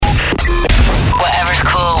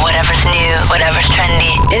whatever's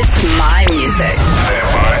trendy. It's my music.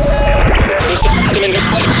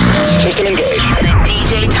 System engaged. The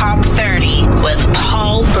DJ Top 30 with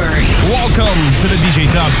Paul Bury. Welcome to the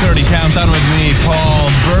DJ Top 30 Countdown with me,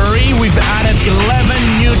 Paul Bury. We've added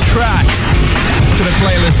 11 new tracks to the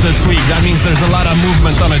playlist this week. That means there's a lot of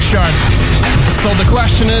movement on the chart. So the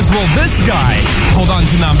question is, will this guy hold on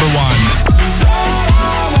to number one?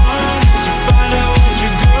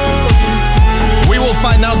 We will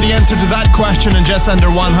find out the answer to that question in just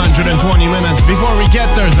under 120 minutes. Before we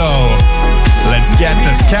get there, though, let's get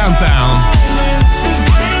this countdown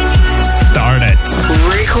started.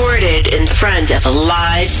 Recorded in front of a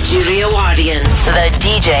live studio audience. The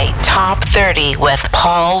DJ Top 30 with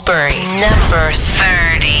Paul Bury. Number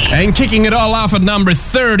 30. And kicking it all off at number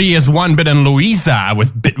 30 is One Bit and Louisa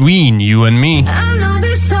with Between You and Me. I know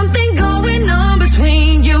there's something going on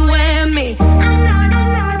between you and me.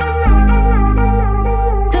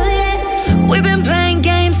 We've been playing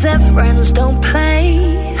games that friends don't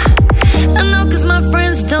play. I know 'cause my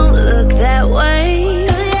friends don't look that way.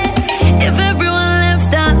 If everyone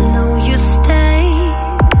left, I know you stay.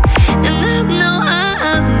 And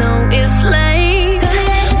I know it's late.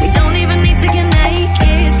 We don't even need to get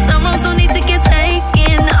naked. Some roads don't need to get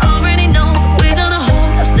taken. I already know we're gonna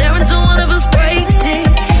hold. I'm staring till one of us breaks it.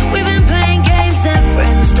 We've been playing games that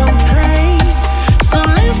friends don't play. So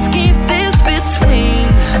let's keep this between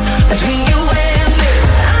you and me.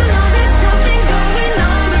 I know there's something going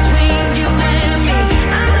on between you and me.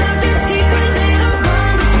 I love this secret little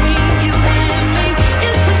bond between you and me.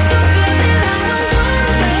 It's just so good that I don't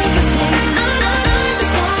wanna make a scene. I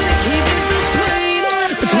just wanna keep it between you and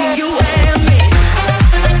me. Between you and me.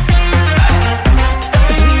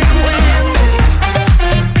 Between you and me.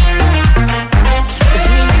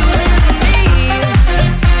 Between you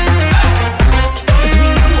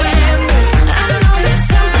and me. I know there's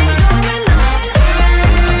something going on.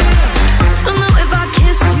 Don't know if I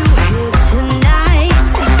kiss you here tonight.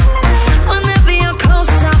 Whenever you're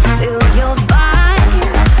close, I feel your vibe.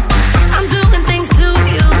 I'm doing things to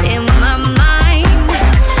you in my mind.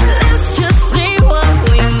 Let's just see what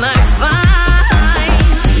we might find.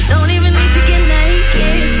 We don't even need to get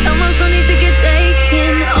naked. Some roads don't need to get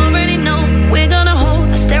taken. Already know we're gonna hold.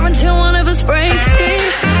 I stare until one of us breaks it.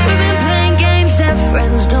 We've been playing games that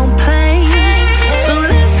friends don't play. So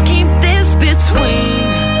let's keep this between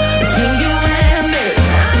you and me.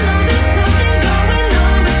 I know there's something going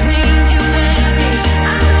on between you and me.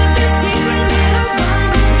 I love this secret little bond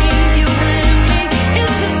between you and me.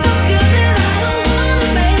 It's just so good that I don't wanna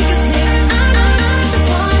make a scene. I just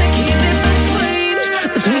wanna keep it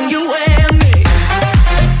between you and me. Between you and me.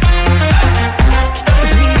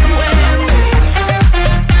 Between you and me.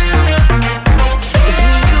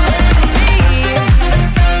 Between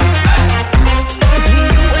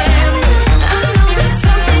you and me. I know there's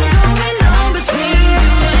something going on between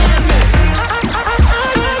you and me.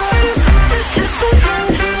 It's just so good.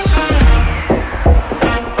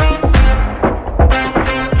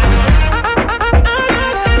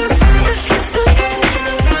 It's just so good.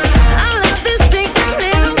 I love this secret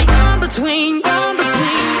little bond between you.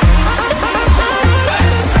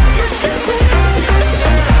 It's just so good.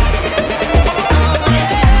 Oh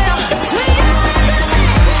yeah, between you and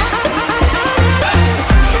me.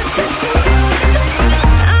 It's just so good.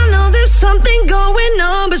 I know there's something going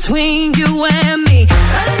on between you and me.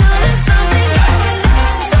 I know there's something going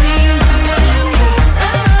on between you and me.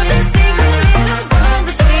 I love this secret little bond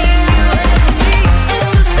between you and me. It's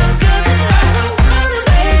just so good that I don't wanna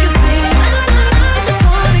make a scene. I just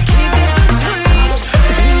wanna keep it between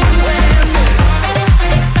you and me. Between you and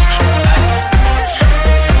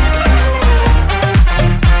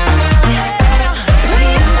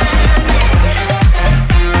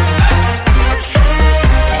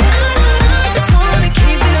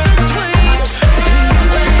me.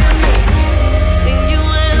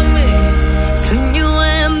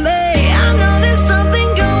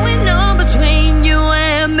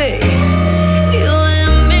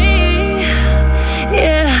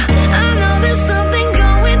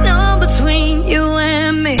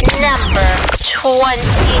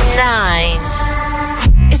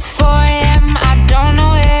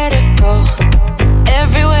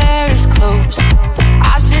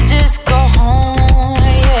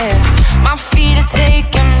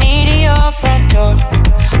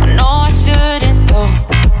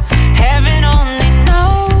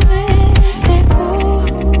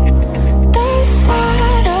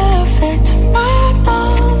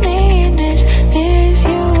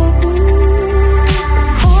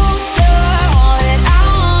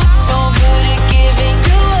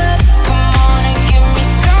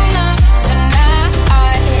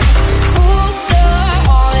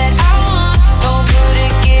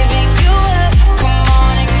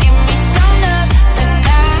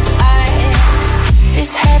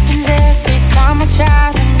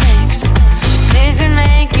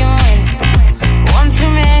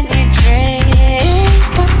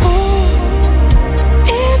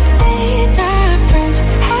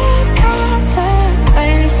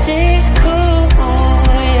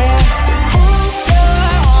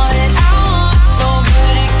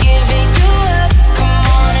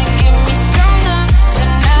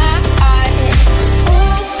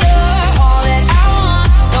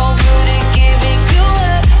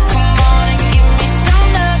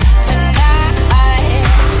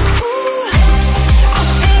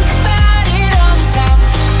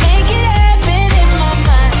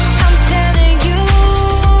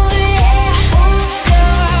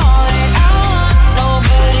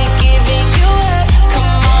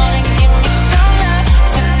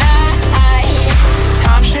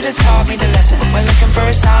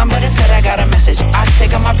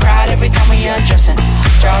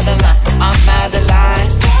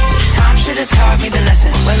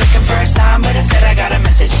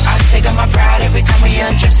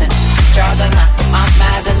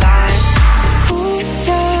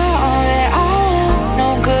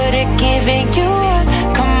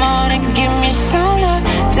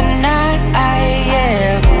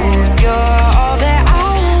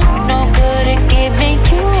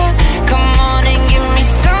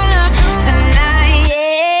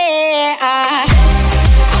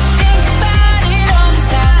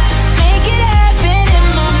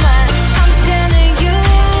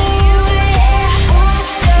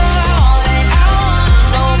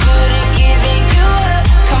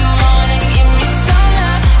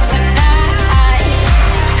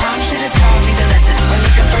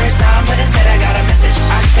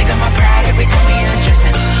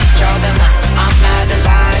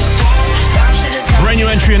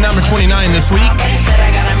 entry at number 29 this week.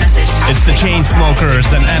 It's the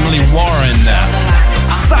Chainsmokers and Emily Warren.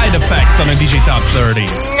 Side Effect on a DJ Top 30.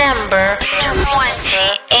 Number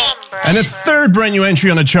 28. And a third brand new entry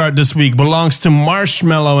on the chart this week belongs to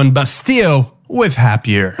Marshmello and Bastille with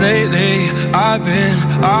Happier. Lately, I've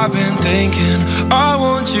been thinking, I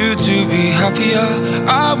want you to be happier.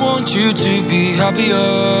 I want you to be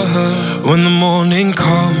happier. When the morning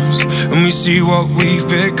comes and we see what we've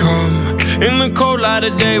become. In the cold light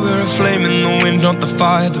of day, we're a flame in the wind, not the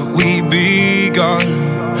fire that we begun.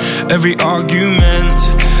 Every argument,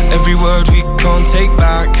 every word we can't take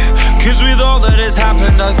back. Cause with all that has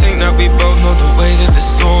happened, I think that we both know the way that the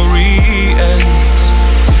story ends.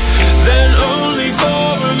 Then only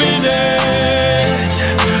for a minute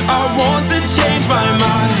I want to change my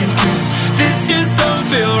mind, cause this just don't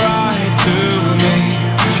feel right to me.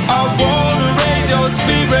 I wanna raise your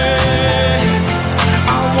spirits,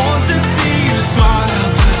 I want to see you smile,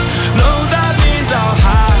 but no, that means I'll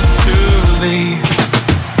have to leave.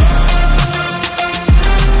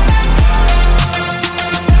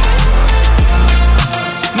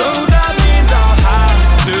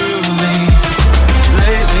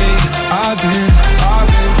 I've been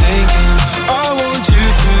thinking, I want you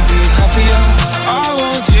to be happier. I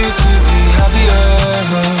want you to be happier.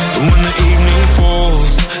 When the evening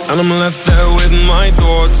falls and I'm left there with my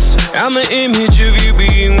thoughts and the image of you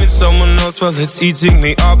being with someone else, well, it's eating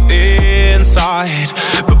me up inside.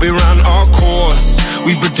 But we ran our course,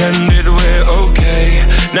 we pretended we're okay.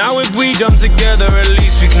 Now if we jump together, at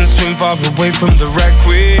least we can swim far away from the wreck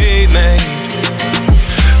we made.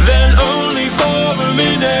 Then only for a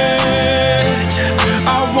minute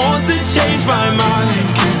I want to change my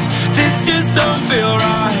mind, cause this just don't feel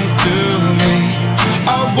right to me.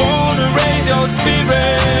 I wanna raise your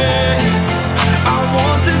spirits, I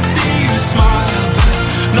want to see you smile, but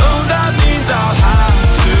no, that means I'll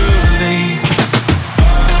have to leave.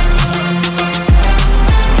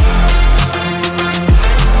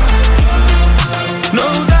 No,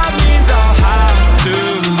 that means I'll have to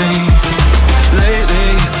leave.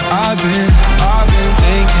 Lately, I've been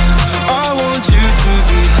thinking, I want you to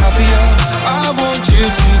be happier. I want you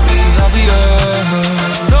to be happier.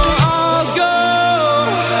 So I'll go.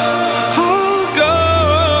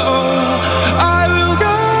 I will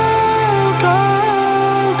go.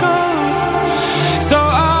 So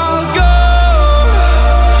I'll go.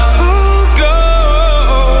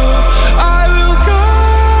 I will go.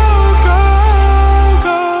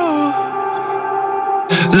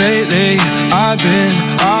 Lately, I've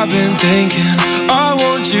been thinking, I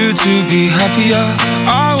want you to be happier.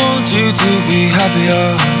 I want you to be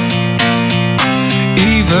happier.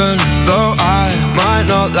 Even though I might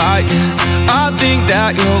not like this, I think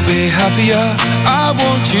that you'll be happier. I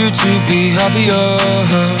want you to be happier.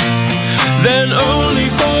 Then only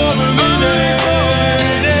for a minute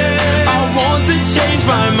I want to change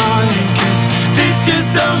my mind, cause this just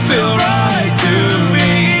don't feel right to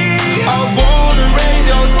me. I wanna raise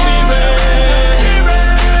your spirits,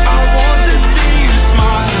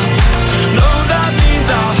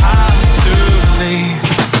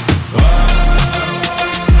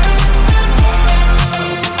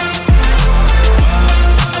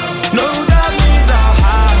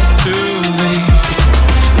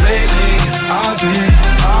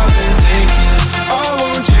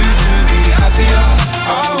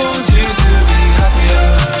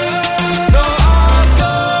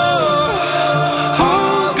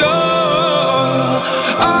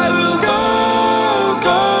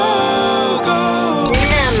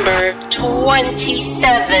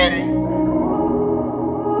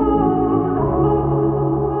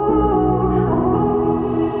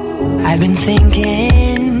 I've been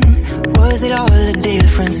thinking, was it all a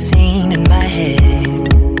different scene in my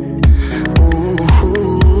head? Ooh,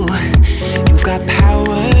 you've got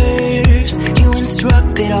powers, you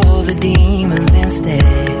instructed all the demons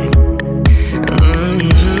instead.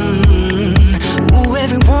 Ooh,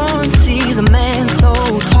 everyone sees a man so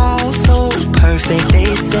tall, so perfect,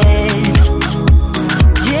 they said.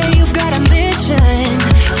 Yeah, you've got ambition,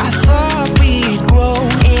 I thought we'd grow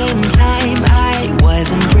in time, I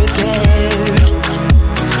wasn't prepared.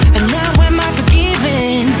 And now am I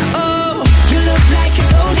forgiven? Oh, you look like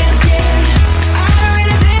you're so damn scared. I don't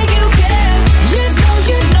really think you care. Don't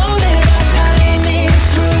you know that our time is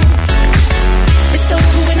through? It's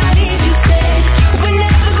over when I leave, you said. We're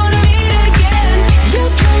never gonna meet again. You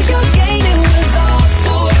played your game, it was all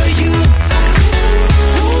for you.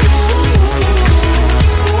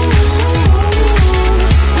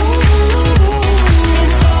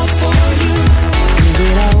 It's all for you. Is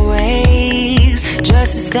it always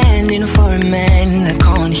just standing for a man that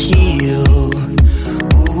can't heal?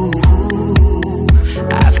 Ooh,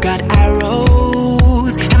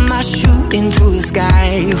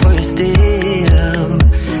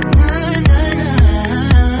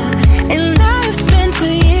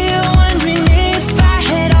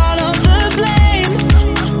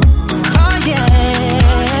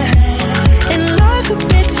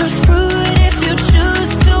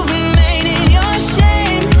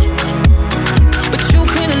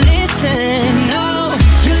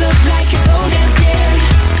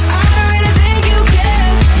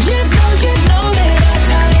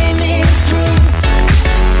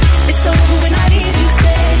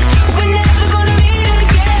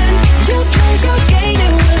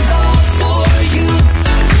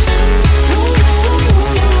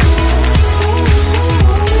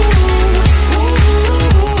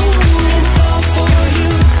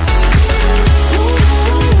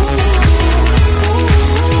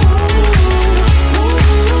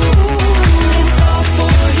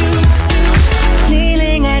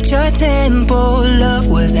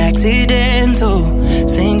 accidental,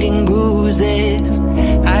 sinking bruises.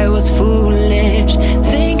 I was foolish,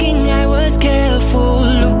 thinking I was careful,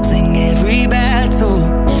 losing every battle,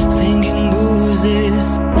 sinking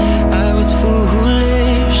bruises. I was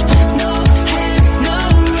foolish. No hands, no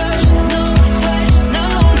rush, no touch, no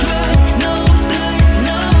drug, no blood,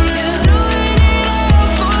 no love. Doing it all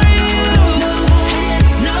for you. No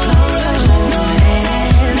hands, no rush, no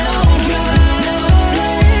touch, no drug, no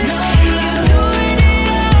blood, no love. Doing it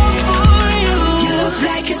all for you. You look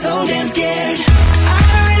like you're so damn scared. I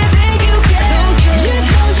don't really think you care.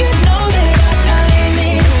 You know that our time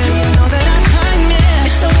is through. Know that our time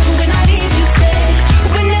is over when I leave. You said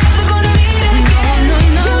we're never gonna meet again. No,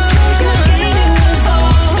 you played your game. It was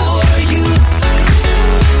all for you. I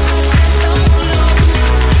said so long.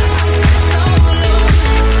 I said so long.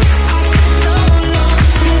 I said so long.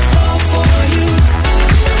 It's all for you.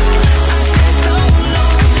 I said so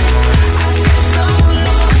long. I said so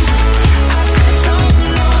long. I said so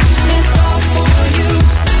long. It's all for you.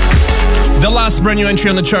 The last brand new entry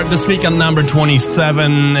on the chart this week at number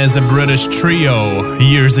 27 is a British trio,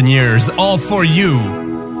 Years and Years, All For You,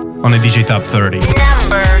 on the DJ Top 30.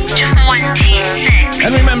 Number 26.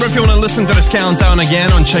 And remember, if you want to listen to this countdown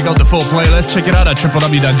again and check out the full playlist, check it out at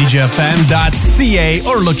www.djfm.ca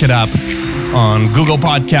or look it up on Google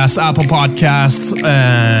Podcasts, Apple Podcasts,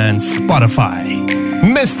 and Spotify.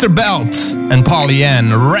 Mr. Belt and Polly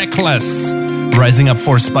Ann, Reckless, rising up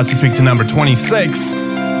 4 spots this week to number 26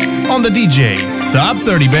 on the DJ Top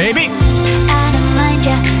 30, baby. I don't mind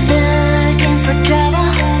ya looking for trouble.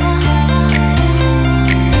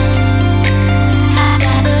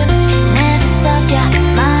 Never solved ya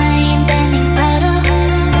mind-bending puzzle.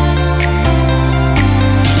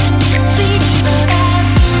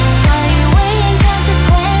 Are you weighing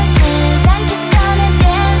consequences? I'm just gonna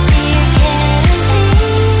dance here carelessly.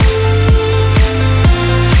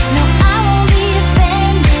 No, I won't be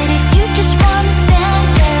offended if you just wanna stand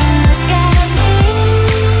there and look at me.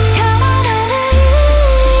 Come on over here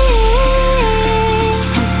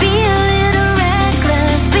and be a little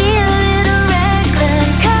reckless, be a little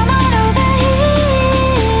reckless. Come on over here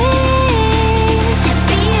and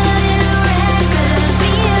be a little reckless,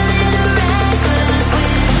 be a little reckless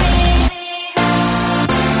with me. Come on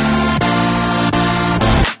over here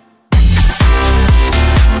and be a little reckless,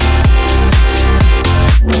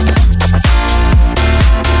 be a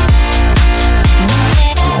little reckless.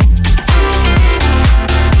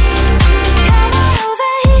 Come on over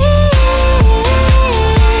here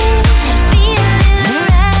and be a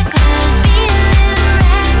little reckless, be a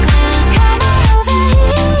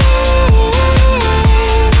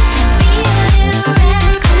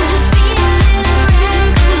little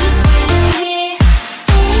reckless with me.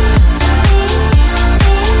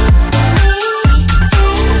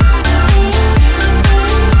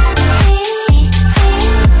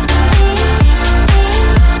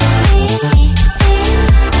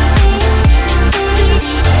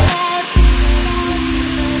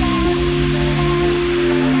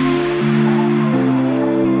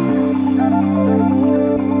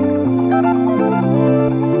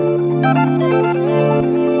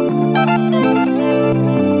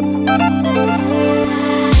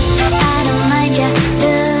 I don't mind ya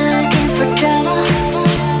looking for trouble.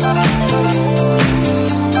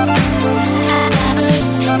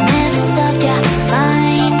 Never solved ya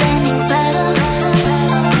mind-bending puzzle.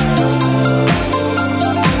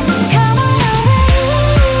 Come on over here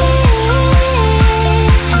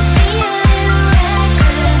and be a little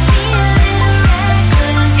reckless, be a little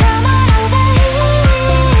reckless. Come on over here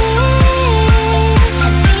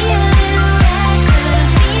and be a little reckless, be a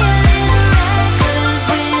little reckless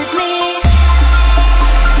with me. Come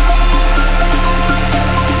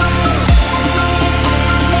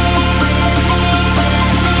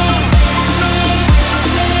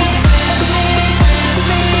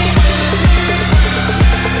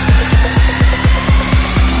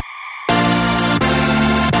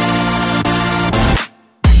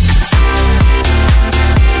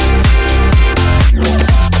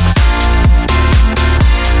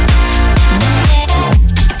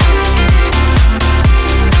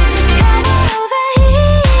on over here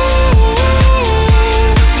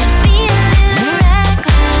and be a little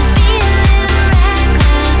reckless, be a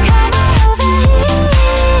little reckless. Come on over here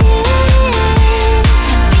and be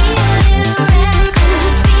a little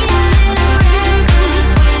reckless, be a little reckless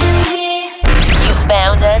with me. You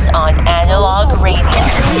found us on Analog Radio.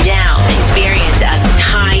 Now experience us in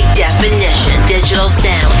high definition digital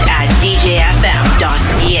sound at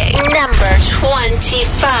djfm.ca. Number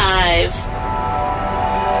 25.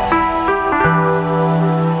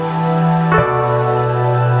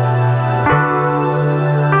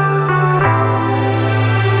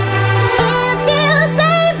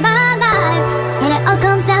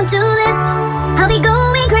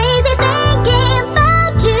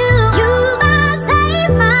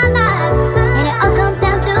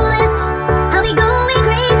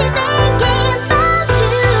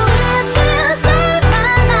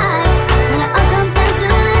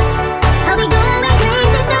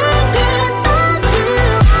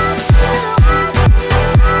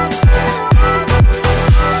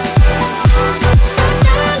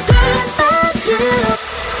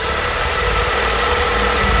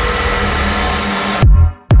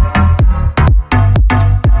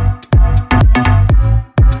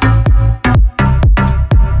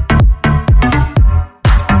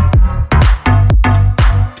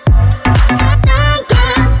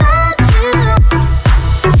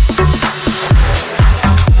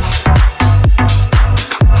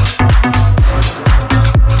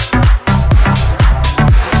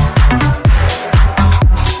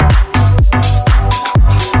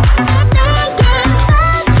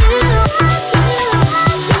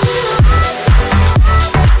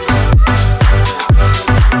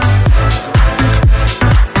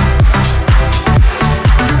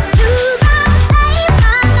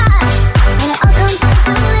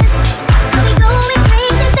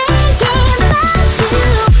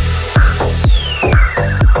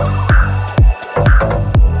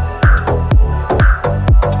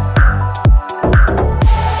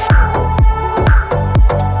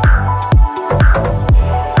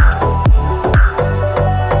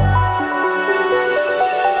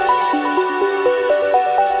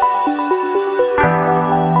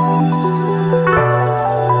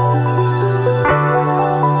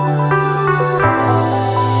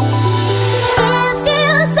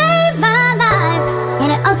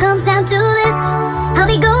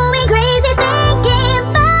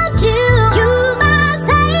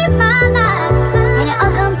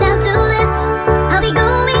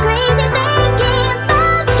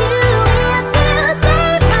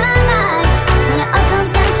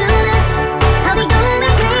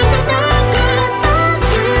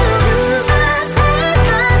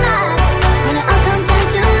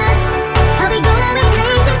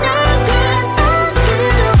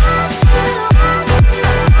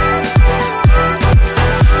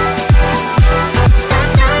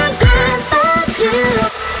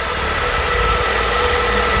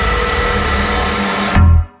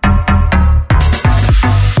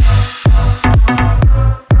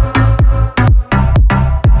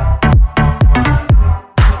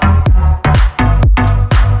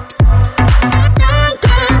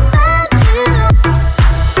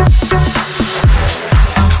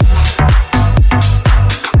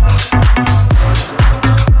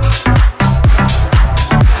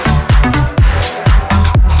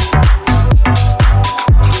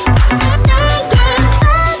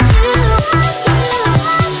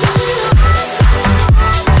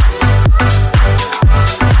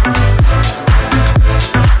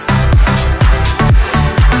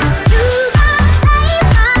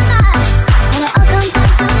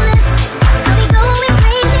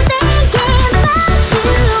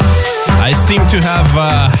 seem to have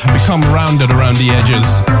become rounded around the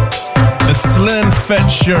edges. The slim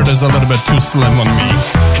fit shirt is a little bit too slim on me.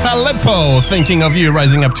 Calippo, thinking of you,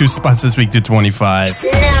 rising up 2 spots this week to 25.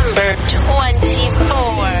 Number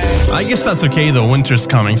 24. I guess that's okay though, winter's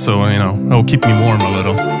coming, so it'll keep me warm a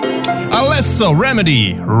little. Alesso,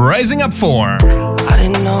 Remedy, rising up 4. I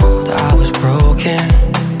didn't know that I was broken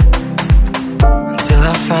until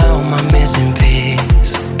I found my missing piece.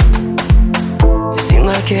 It seemed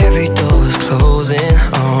like every door was closing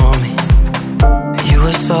on me. You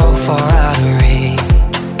were so far out of reach.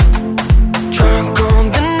 Drunk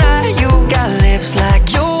on the night, you got lips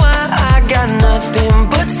like your wine. I got nothing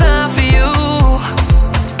but time for you.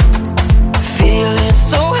 Feeling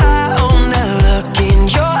so high on that look in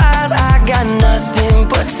your eyes. I got nothing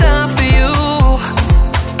but time for you.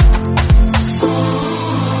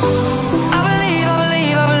 I believe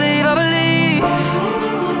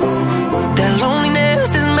that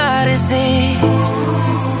loneliness is my disease.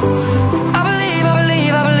 I believe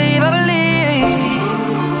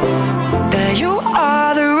that you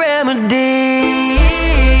are the remedy.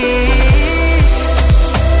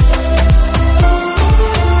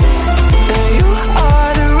 You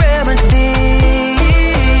are the remedy.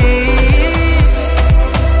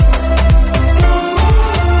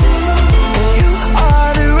 You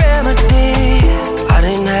are the remedy. I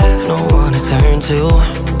didn't have no one to turn to.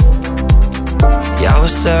 Yeah, I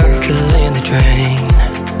was circling the drain.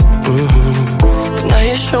 But now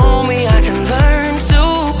you show me I can learn to,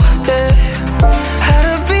 how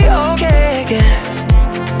to be okay again.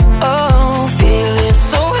 Oh, feeling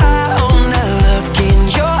so high on that look in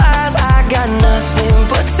your eyes. I got nothing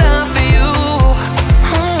but time for you.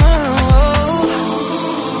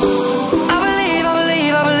 I believe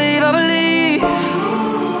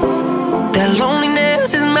that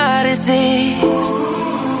loneliness is my disease.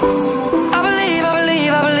 I believe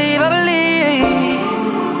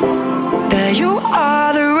that you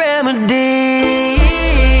are the remedy.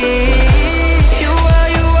 You are,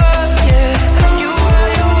 yeah. You are,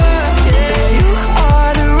 yeah. You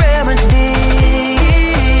are the remedy.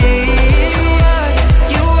 You are, yeah.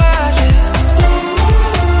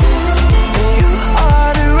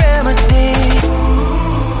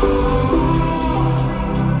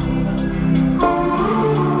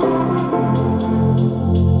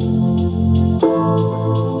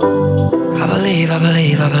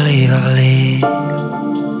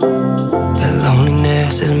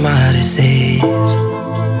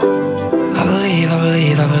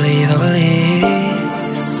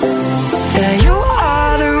 You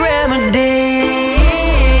are the remedy. I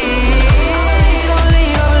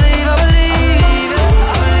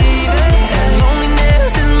believe that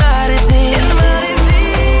loneliness is my disease. I believe that you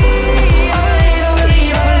are the remedy. I believe that loneliness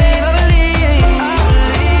is my disease. I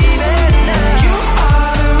believe that you are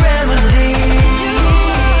the remedy.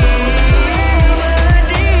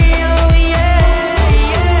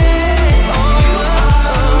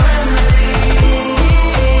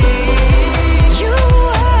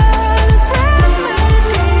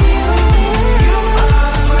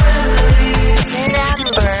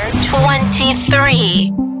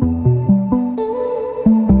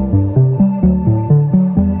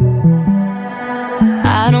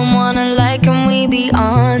 I don't wanna lie, can we be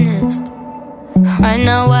honest? Right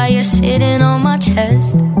now while you're sitting on my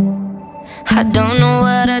chest, I don't know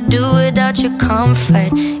what I'd do without your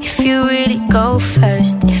comfort. If you really go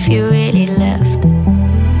first, if you really left,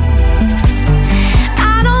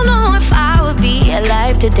 I don't know if I would be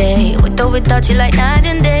alive today, with or without you, like night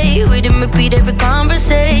and day. Read and repeat every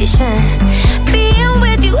conversation. Being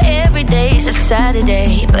with you every day is a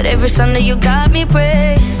Saturday, but every Sunday you got me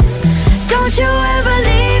praying. Don't you ever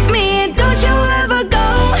leave me, don't you ever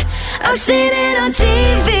go. I've seen it on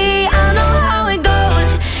TV, I know how it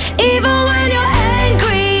goes. Even when you're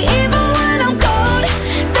angry, even when I'm cold.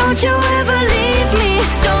 Don't you ever leave me,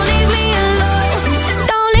 don't leave me alone.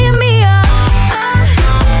 Don't leave me alone.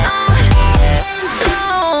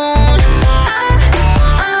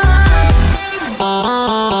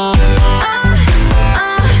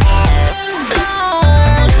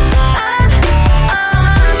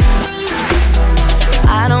 I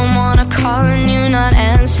don't wanna call and you not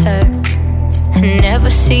answer. Never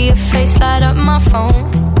see your face light up my phone.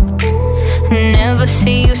 Never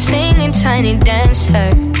see you singing Tiny Dancer.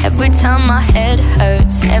 Every time my head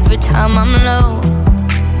hurts, every time I'm low.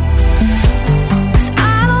 'Cause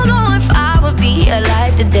I don't know if I would be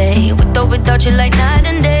alive today, with or without you, like night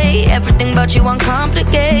and day. Everything about you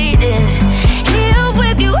uncomplicated. Here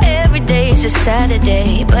with you every day is a Saturday,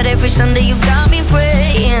 but every Sunday you got me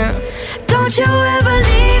praying. Don't you ever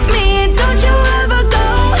leave me, don't you ever go.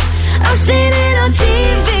 I've seen it on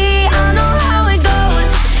TV, I know how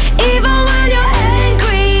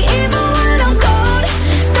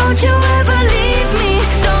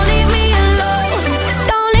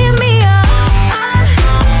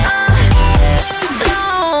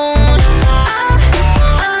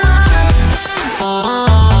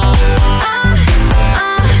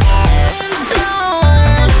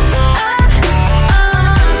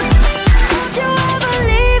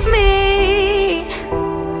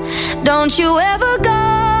Don't you ever go.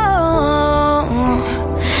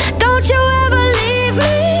 Don't you ever leave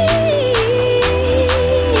me.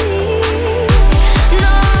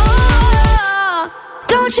 No.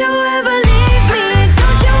 Don't you ever leave me.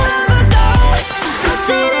 Don't you ever go. I've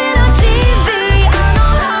seen it on TV. I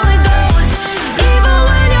know how it goes. Even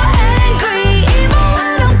when you're angry, even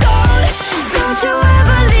when I'm cold. Don't you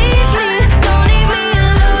ever leave me. Don't leave me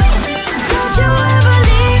alone. Don't you ever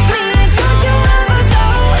leave me. Don't you ever go.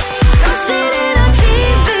 I've seen it on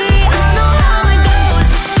TV. I know how it goes.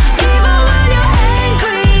 Even when you're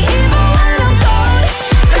angry, even when I'm cold.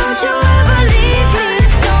 Don't you ever leave me.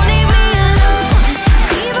 Don't leave me alone.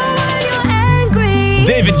 Even when you're angry.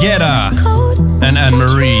 David Guetta and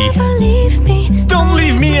Anne-Marie. Don't you ever leave me. Don't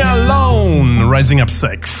leave me alone. Rising up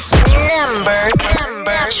 6. Number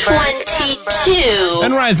 22.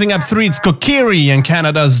 And rising up 3, it's Kokiri and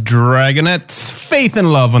Canada's Dragonet. Faith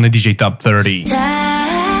and Love on the DJ Top 30.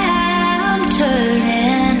 Time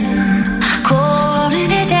turning,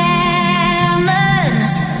 calling it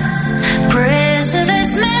diamonds. Pressure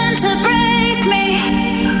that's meant to break me.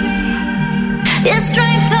 Your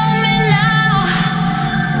strength on me now.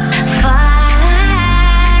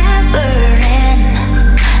 Fire burning,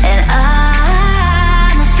 and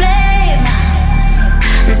I'm a flame.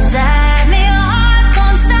 Inside me, your heart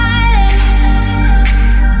gone silent.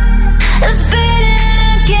 It's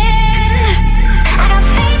beating again. I got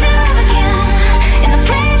faith in love again. In the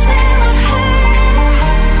place that was hurt.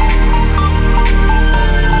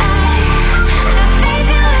 I got faith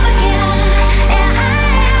in love again. And I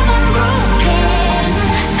am unbroken.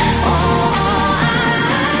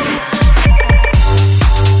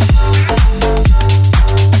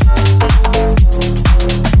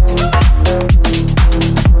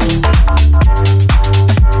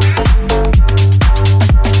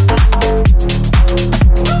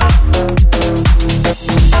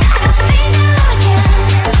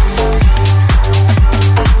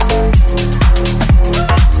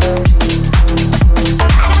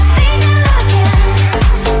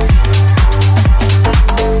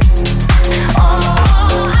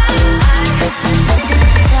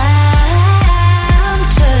 Time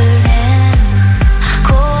turning,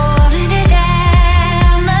 calling it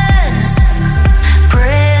diamonds.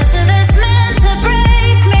 Pressure that's meant to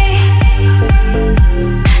break me.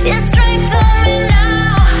 Your strength on me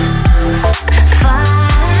now.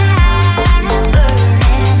 Fire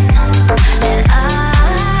burning, and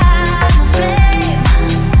I'm a flame.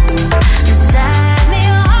 Inside me,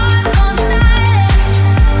 your heart gone silent.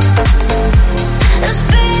 It's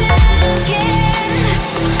beating again.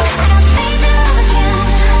 I got faith in love again.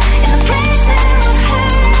 In the place that was hurt.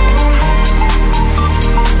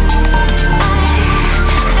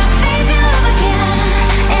 I got faith in love again.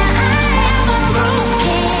 And I am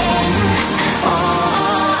unbroken.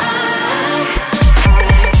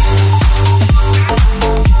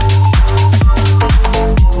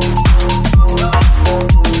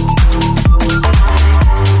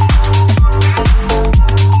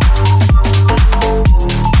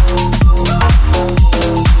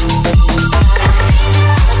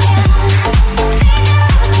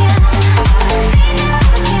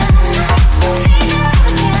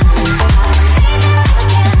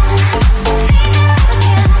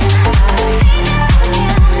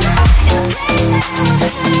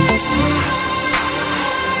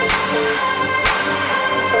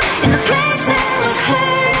 In the place that was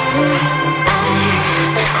hurt.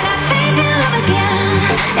 I got faith in love again.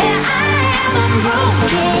 And I am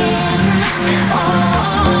unbroken.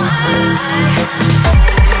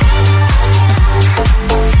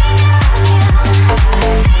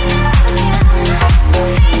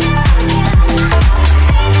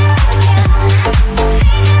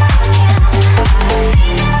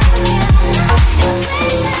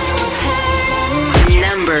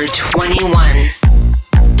 Number 21.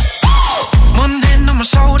 One hand on my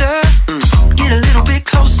shoulder, get a little bit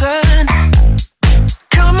closer.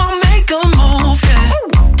 Come on, make a move, yeah.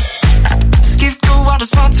 Skip through all the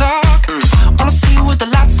small talk. Wanna see what the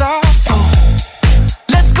lights are, so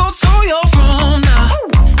let's go to your room now.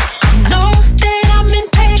 I know that I'm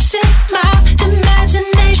impatient, my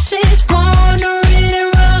imagination's wandering and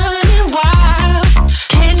running wild.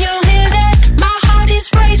 Can you hear that? My heart is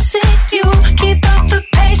racing. You keep up the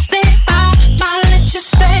pace that I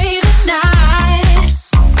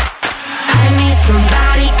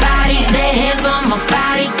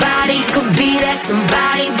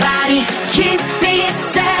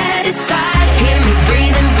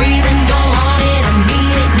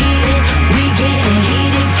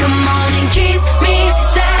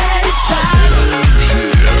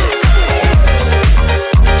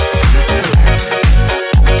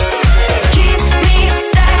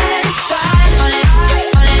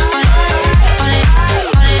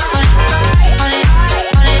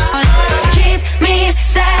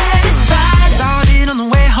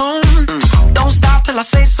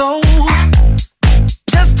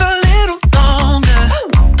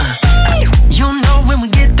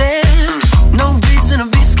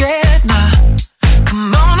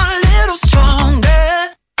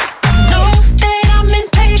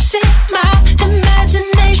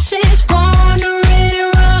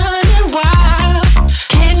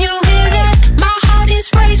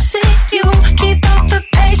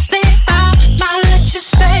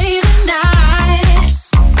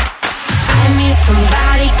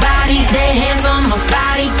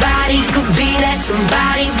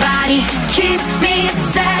keep me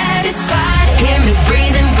satisfied. Hear me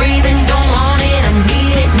breathing, breathing, don't want it, I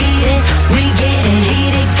need it, need it. We getting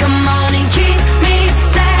heated, come on and keep me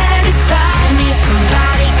satisfied. I need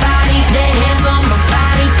somebody, body, their hands on my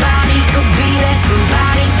body, body. Could be that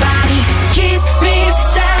somebody, body. Keep me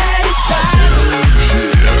satisfied.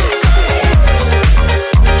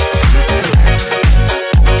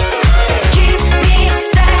 Keep me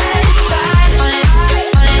satisfied.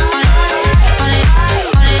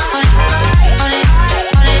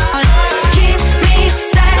 Keep me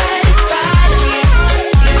satisfied.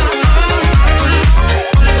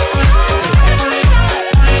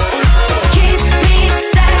 Keep me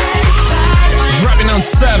satisfied. Dropping on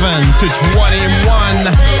 7 to 21.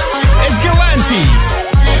 It's Galantis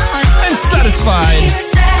and Satisfied.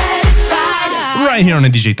 Satisfied. Right here on the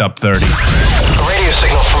DJ Top 30. A radio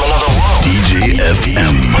signal from another world. DJ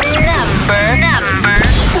FM. Number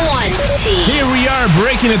 20. Here we are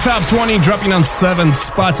breaking the top 20, dropping on 7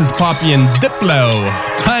 spots is Poppy and Diplo.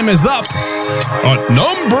 Time is up at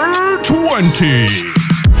number 20.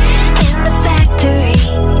 In the factory,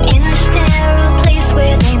 in the sterile place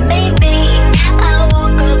where they made me, I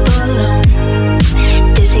woke up alone,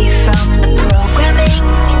 dizzy from the programming.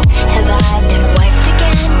 Have I been wiped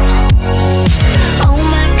again? Oh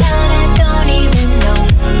my God, I don't even know.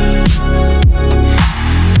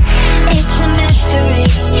 It's a mystery,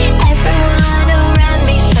 everyone around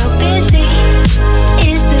me so busy.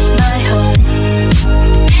 Is this my home?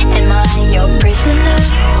 Am I your prisoner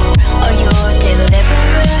or your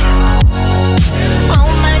deliverer? Oh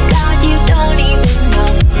my God, you don't even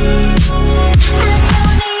know. I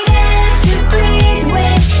don't need air to breathe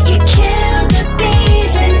when you kill the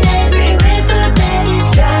bees, and every riverbed is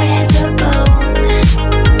dry as a bone.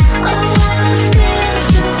 Oh, I'll still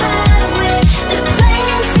survive when the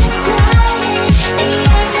plants are dying. The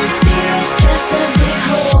atmosphere is just a big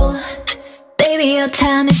hole. Baby, your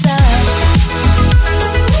time is up.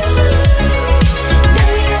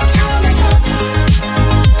 Baby, your time is up.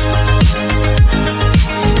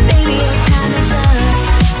 Baby, your time is up.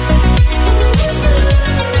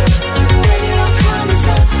 Baby, your time is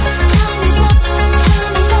up. Time is up.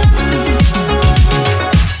 Time is up.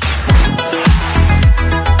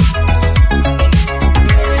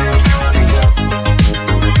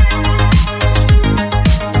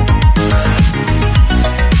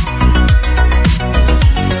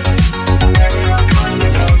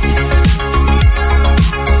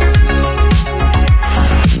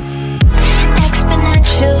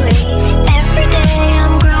 Exponentially, every day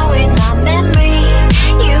I'm growing my memory.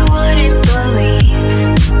 You wouldn't believe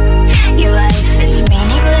your life is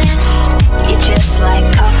meaningless. You're just like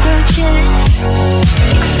cockroaches.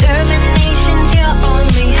 Extermination's your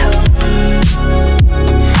only hope.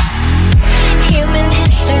 Human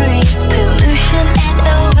history, pollution and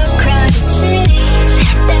overcrowded cities.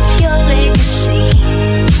 That's your legacy.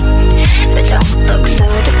 But don't look so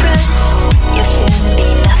depressed. You'll soon be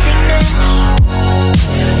nothingness.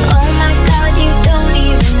 Oh my God, you don't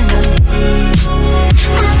even know.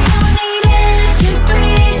 I don't need air to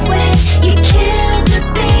breathe when you kill the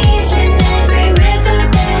bees, and every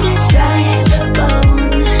riverbed is dry as a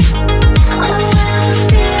bone. Oh, I'll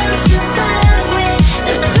still survive when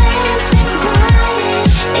the plants are dying.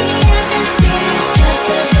 The atmosphere is just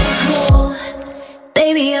a big hole.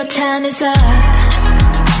 Baby, your time is up.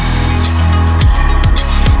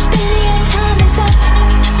 Baby, your time is up.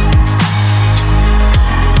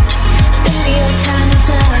 Baby, your time is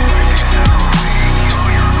up.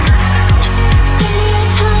 Baby, your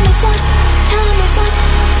time is up. Time is up.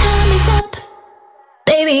 Time is up.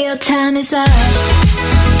 Baby, your time is up.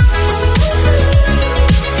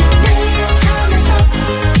 Baby, your time is up.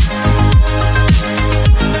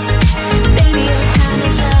 Baby, your time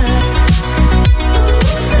is up.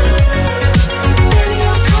 Baby,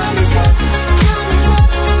 your time is up. Time is up.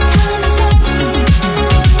 Time is up.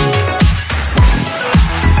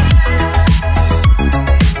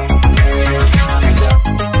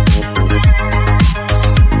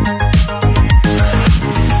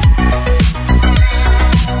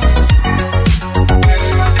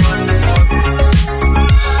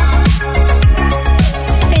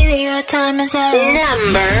 Baby, your time is up.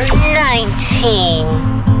 Number 19.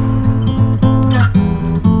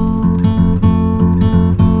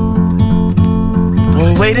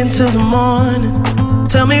 Won't wait until the morning.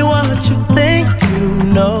 Tell me what you think you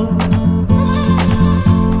know.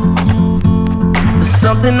 There's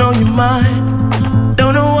something on your mind.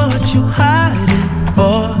 Don't know what you hiding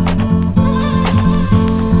for.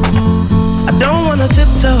 I don't wanna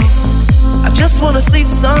tiptoe. I just wanna sleep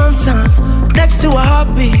sometimes next to a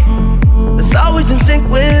heartbeat that's always in sync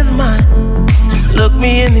with mine. Look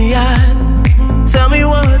me in the eyes, Tell me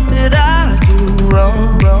what did I do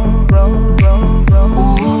wrong?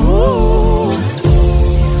 Ooh.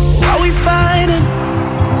 Are we fighting?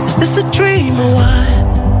 Is this a dream or what?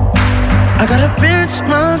 I gotta pinch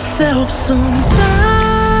myself sometimes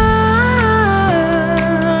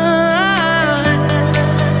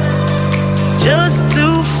just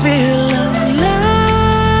to feel alive.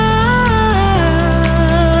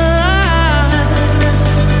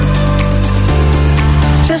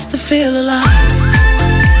 Just to feel alive.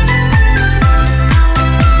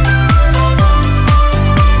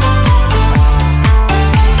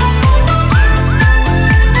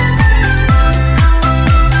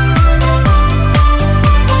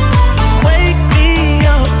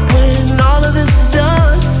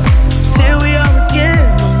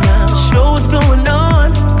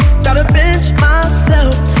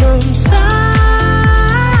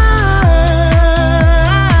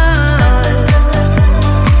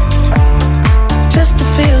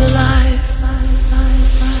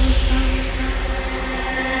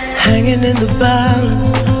 Hanging in the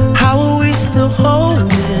balance, how are we still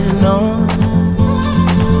holding on?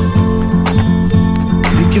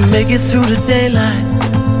 We can make it through the daylight,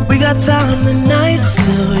 we got time, the night's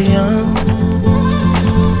still young.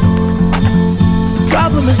 The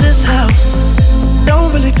problem is this house,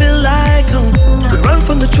 don't really feel like home. We run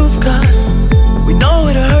from the truth cause we know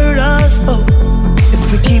it'll hurt us both.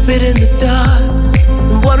 If we keep it in the dark,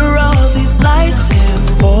 then what are all these lights here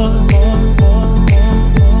for?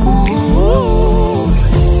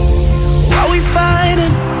 Are we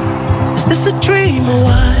fighting? Is this a dream or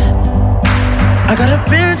what? I gotta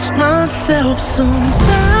pinch myself sometimes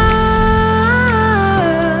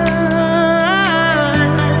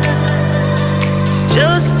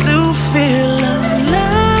just to feel alive.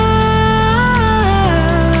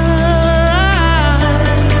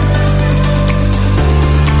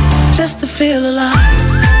 Just to feel alive.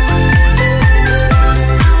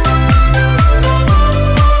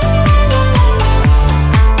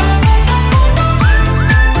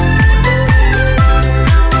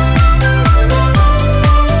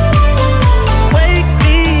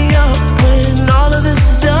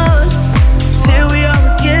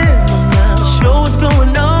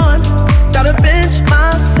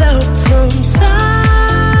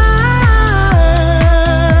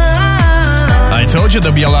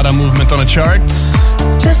 There'll be a lot of movement on the charts.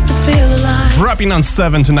 Just to feel alive. Dropping on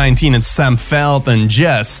 7 to 19, it's Sam Felt and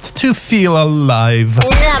Just to Feel Alive.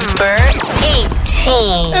 Number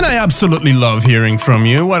 18. And I absolutely love hearing from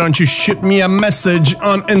you. Why don't you shoot me a message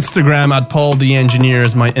on Instagram at Paul the Engineer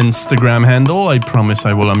is my Instagram handle. I promise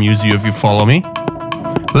I will amuse you if you follow me.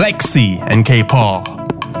 Lexi and K Paul.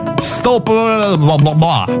 Stolper blah blah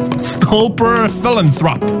blah. Stolper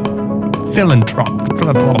Philanthrop.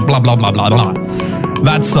 Blah blah blah blah blah.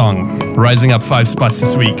 That song, rising up 5 spots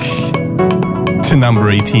this week to number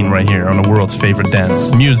 18 right here on the world's favorite dance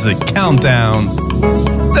music countdown,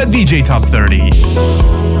 the DJ Top 30.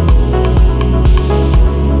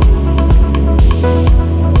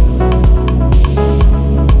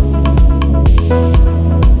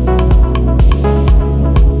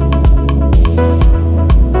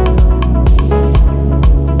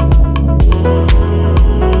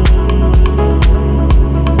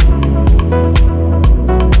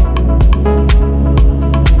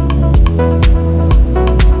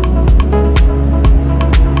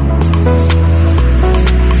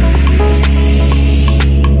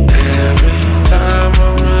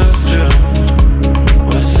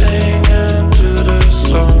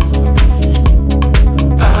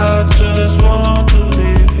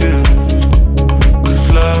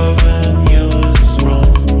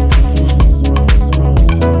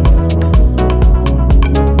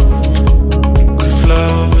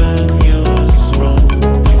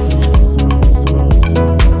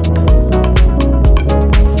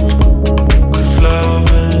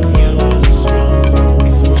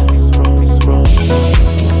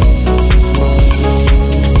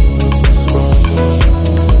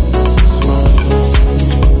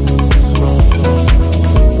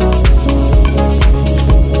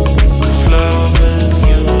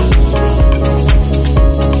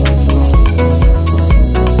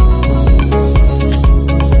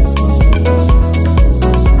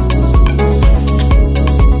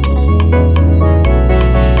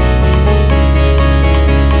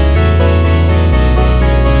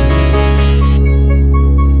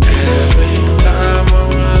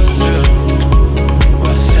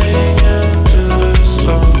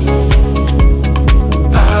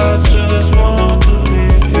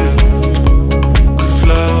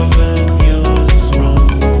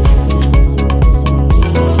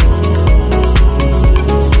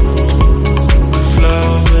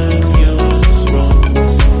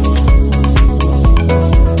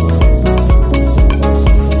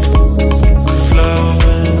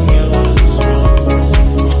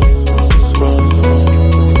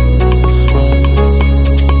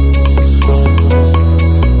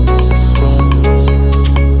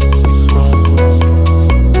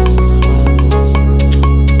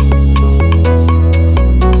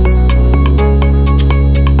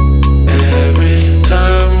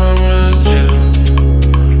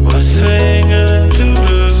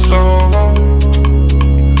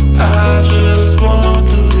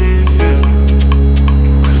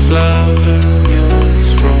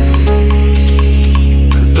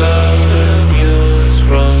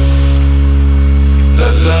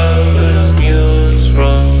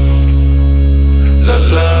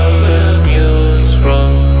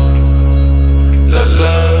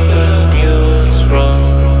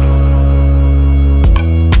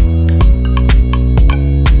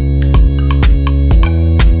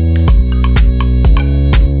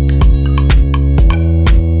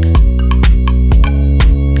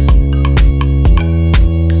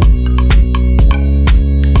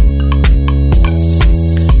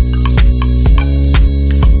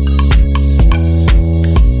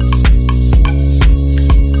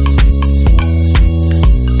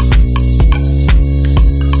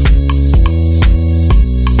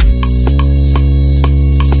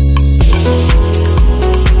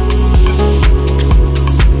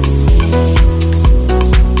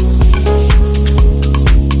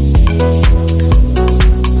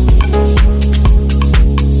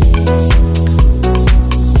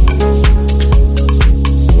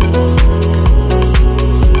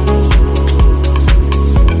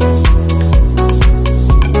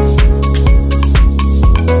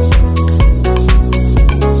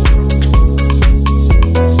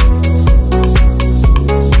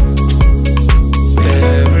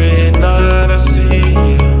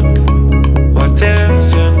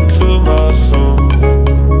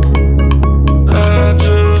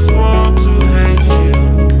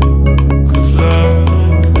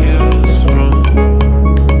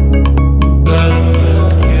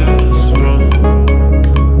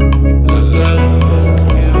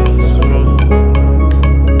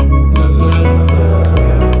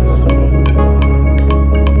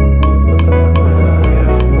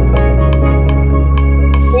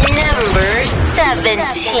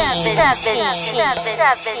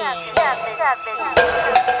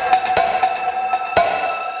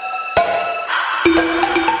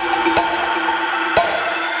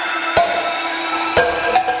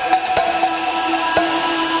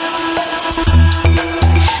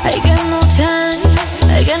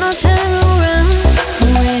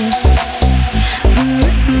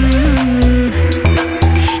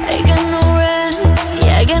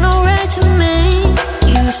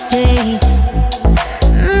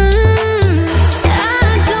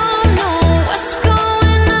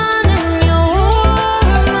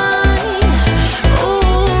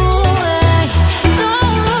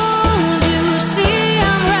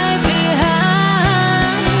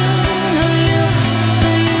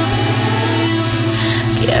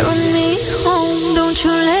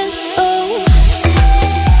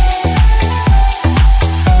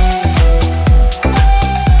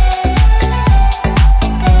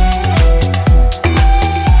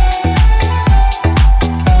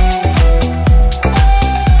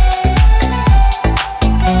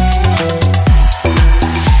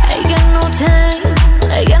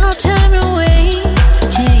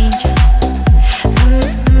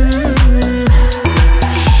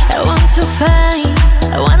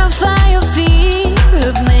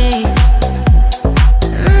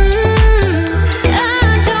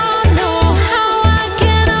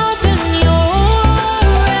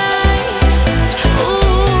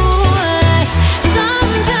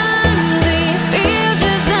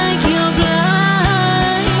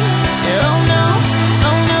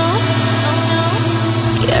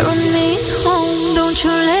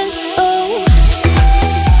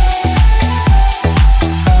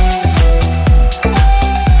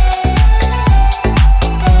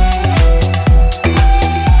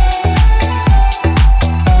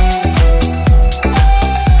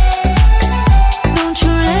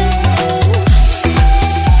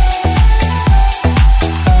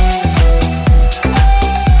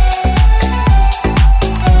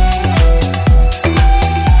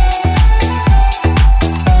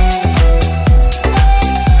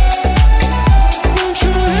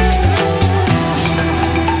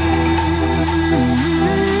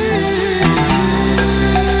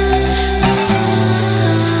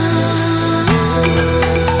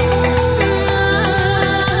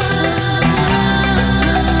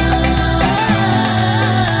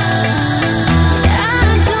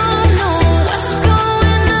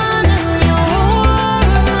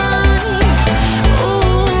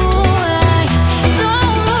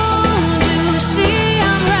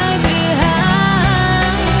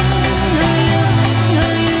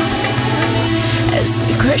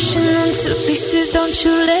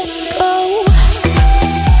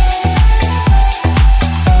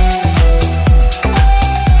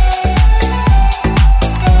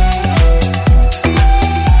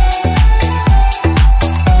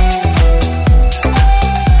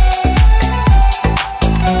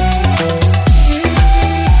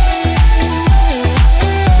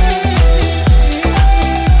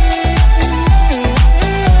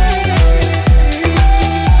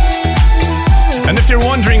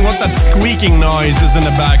 Noises in the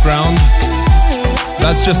background.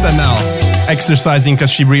 That's just ML exercising because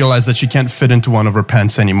she realized that she can't fit into one of her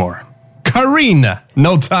pants anymore. Karina,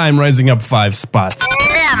 No Time, rising up 5 spots.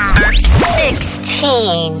 Number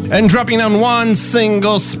 16. And dropping down 1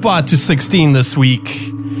 single spot to 16 this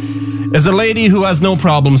week is a lady who has no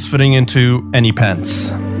problems fitting into any pants.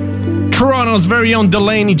 Toronto's very own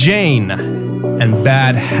Delaney Jane and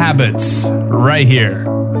Bad Habits right here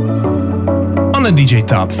on the DJ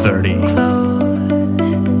Top 30.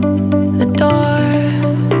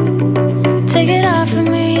 Take it off of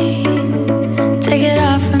me, take it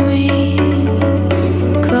off of me.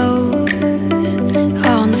 Clothes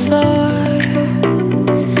on the floor.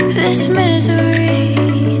 This misery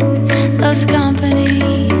loves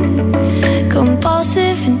company.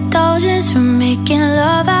 Compulsive indulgence from making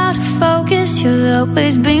love out of focus. You'll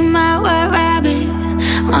always be my white rabbit,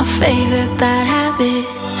 my favorite bad habit.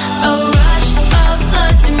 A rush of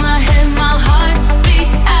blood to my head, my heart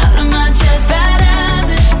beats out of my chest. Bad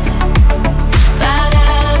habits, bad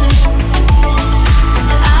habits.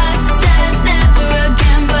 I said never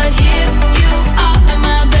again, but here you are in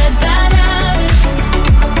my bed. Bad habits,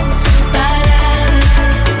 bad habits.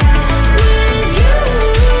 With you,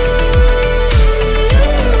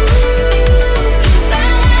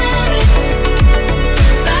 bad habits,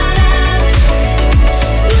 bad habits.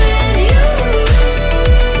 With you, bad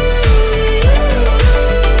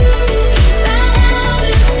habits.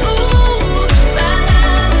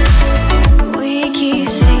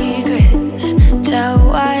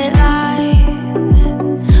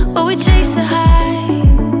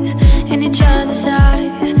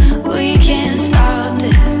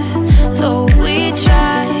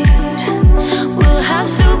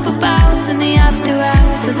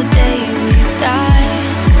 close to the day we die.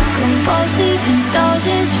 Compulsive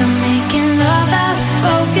indulgence from making love out of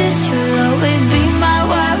focus. You'll always be my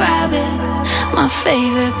white rabbit, my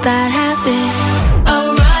favorite bad habit. A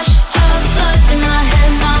rush of blood to my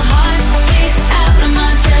head, my heart beats out of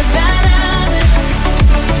my chest. Bad habits,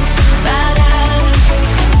 bad habits.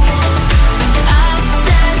 I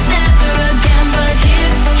said never again, but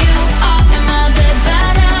here you are in my bed.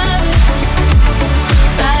 Bad habits,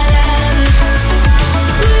 bad habits.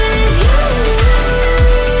 With you,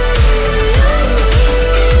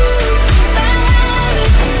 bad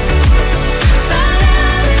habits, bad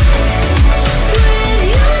habits. With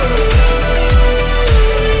you, bad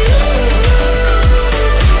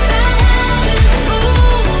habits.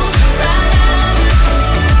 Ooh, bad habits.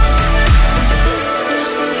 Let's go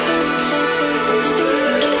down, steal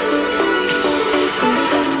a kiss and then we fall.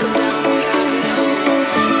 Let's go down the rabbit hole,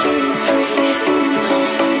 dirty pretty things and all.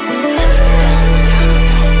 Let's go down the rabbit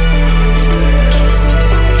hole, steal a kiss and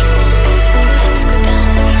then we fall. Let's go down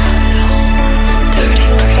the rabbit hole, dirty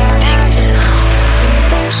pretty things and all.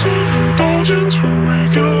 Compulsive indulgence from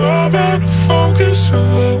making love out of focus.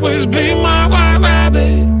 You'll always be my white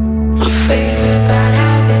rabbit. My favorite bad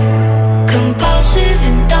habit. Compulsive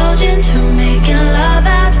indulgence from making love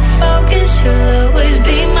out of focus. You'll always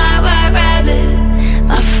be my white rabbit.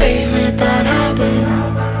 My favorite bad habit.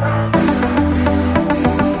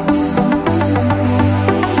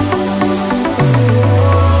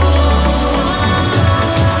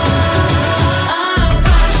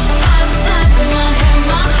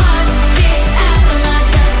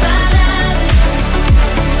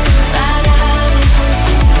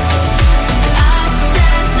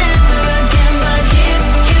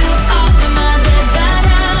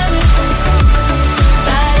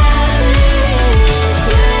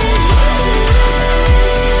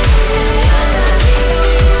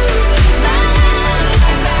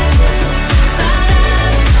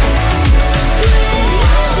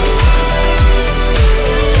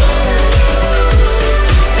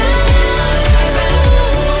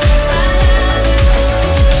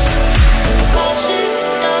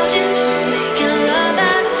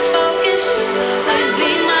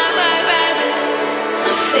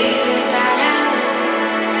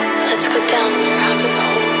 Let's go down the rabbit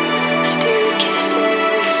hole, steal a kiss and then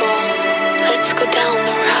we fall. Let's go down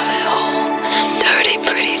the rabbit hole, dirty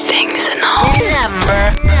pretty things and all. Number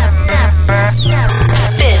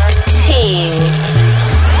 15.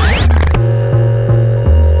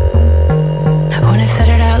 When I said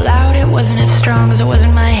it out loud, it wasn't as strong as it was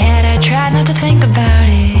in my head. I tried not to think about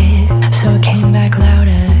it, so it came back louder.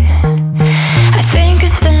 I think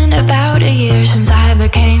it's been about a year since I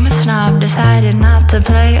became a snob. Decided not to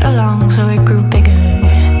play along, so it grew bigger.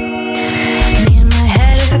 Me and my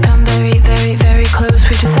head have become very, very, very close.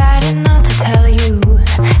 We decided not to tell you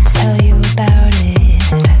about it.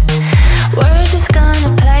 We're just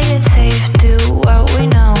gonna play it safe, do what we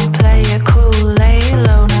know, play it cool, lay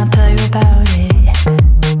low, not tell you about it.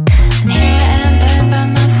 And here I am playing by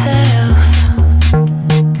myself,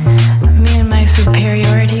 me and my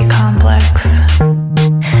superiority complex.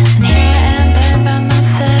 And here I am playing by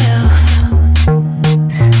myself,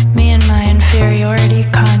 me and my inferiority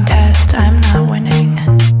contest. I'm not winning,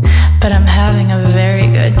 but I'm having a very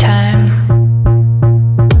good time.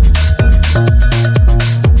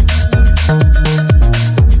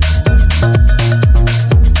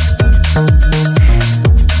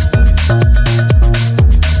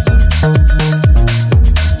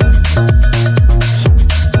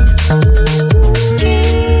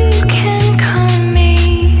 You can call me,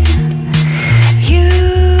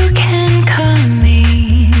 you can call me,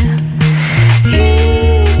 you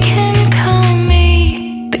can call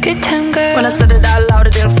me the good time girl. When I said it out loud,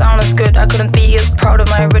 it didn't sound as good. I couldn't be as proud of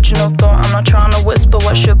my original thought. I'm not trying to whisper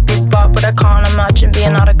what should be bought, but I can't imagine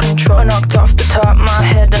being out of control. I knocked off the top, my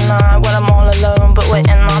head and I, when I'm all alone. But we're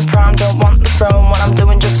in my prime, don't want the throne. What I'm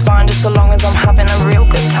doing just fine, just so long as I'm having a real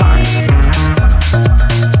good time.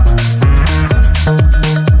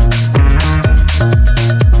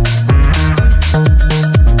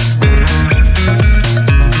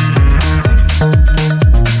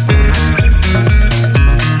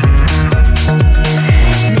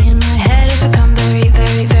 Me and my head have become very,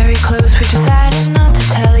 very, very close. We decided not to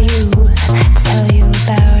tell you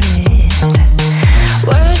about it.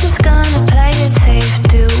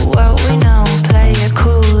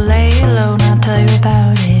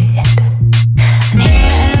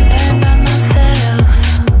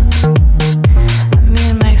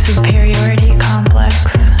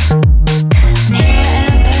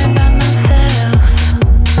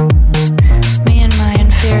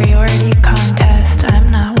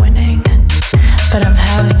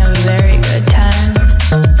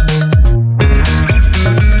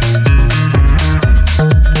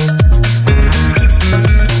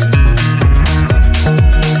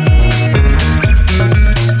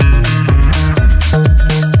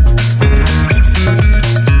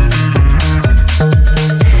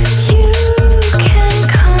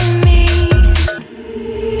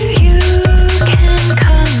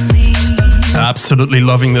 absolutely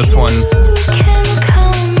loving this one.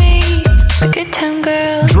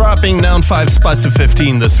 Dropping down 5 spots to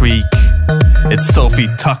 15 this week. It's Sophie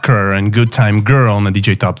Tucker and Good Time Girl on the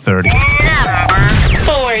DJ Top 30. Number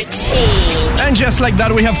 14. And just like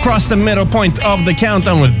that, we have crossed the middle point of the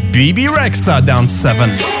countdown with BB Rexa down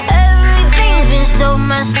 7. Everything's been so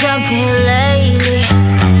messed up here lately.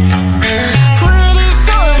 Pretty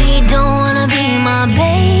sure he don't wanna be my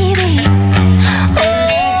baby.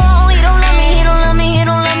 Oh, he don't love me, he don't love me, he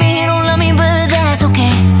don't love me, he don't love me, but that's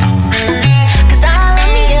okay. 'Cause I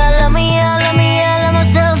love me, I love me, I love me, I love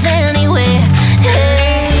myself anyway.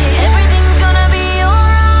 Hey, everything's gonna be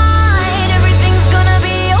alright, everything's gonna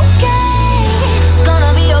be okay. It's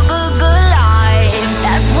gonna be a good, good life.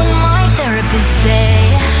 That's what my therapist say.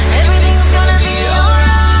 Everything's gonna be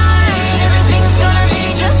alright, everything's gonna be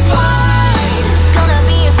just fine. It's gonna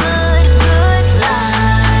be a good, good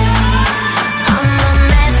life. I'm a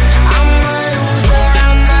mess, I'm a loser,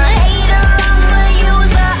 I'm a hater, I'm a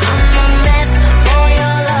user. I'm a mess for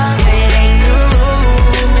your love, it ain't new.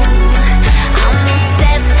 I'm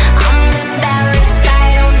obsessed, I'm embarrassed, I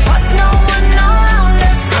don't trust no one around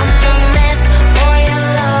us. I'm a mess for your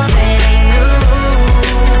love, it ain't new.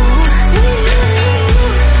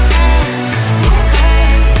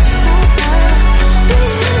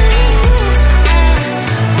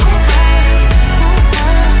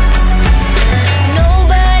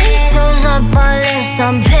 Nobody shows up unless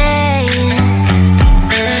I'm paying.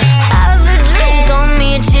 Have a drink on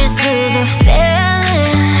me, cheers to the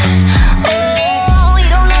feeling. Oh, he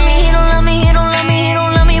don't love me, he don't love me, he don't love me, he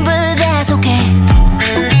don't love me, but that's okay.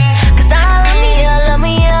 'Cause I love me, I love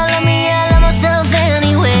me, I love me, I love myself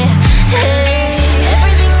anyway. Hey,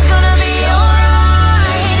 everything's gonna be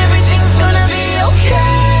alright, everything's gonna be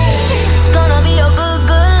okay. It's gonna be a good,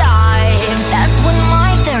 good life. That's what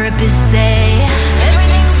my therapist say.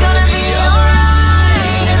 Everything's gonna be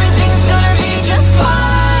alright, everything's gonna be just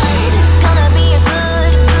fine. It's gonna be a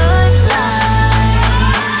good, good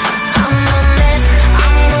life. I'm a mess,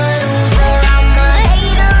 I'm a loser, I'm a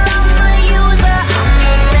hater, I'm a user. I'm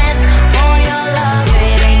a mess for your love,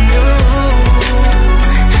 it ain't new.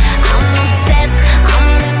 I'm obsessed, I'm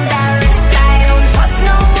embarrassed, I don't trust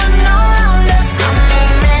no one around us. I'm a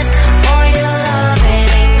mess for your love, it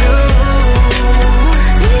ain't new.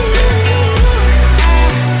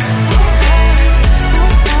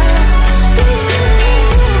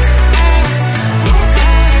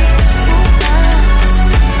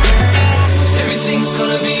 Everything's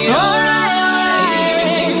gonna be alright.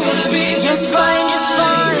 Everything's gonna be Just fine, just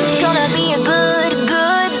fine. It's gonna be a good,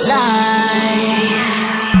 good life.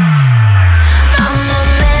 I'm a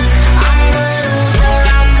mess, I'm a loser,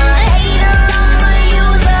 I'm a hater, I'm a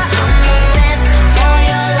user. I'm a mess for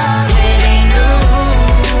your love, it ain't new.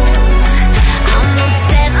 I'm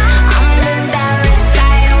obsessed, I'm embarrassed,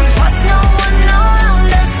 I don't trust no one around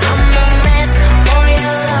us. I'm a mess for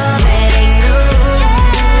your love, it ain't new.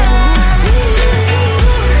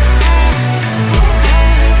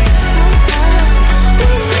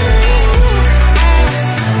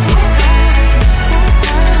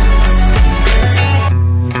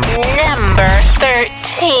 Number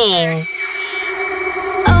 13.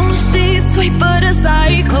 Oh, she's sweet but a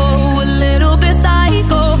psycho, a little bit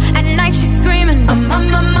psycho. At night she's screaming, I'm on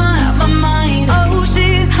my mind. Oh,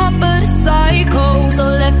 she's hot but a psycho, so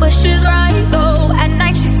left but she's right though. At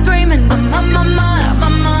night she's screaming, I'm on my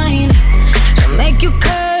mind. She'll make you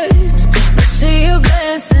curse, but she a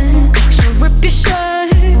blessing. She'll rip your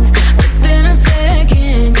shirt within a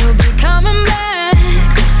second. You'll be coming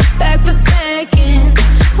back for seconds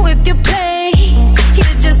with your play. You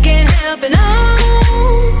just can't help it, no.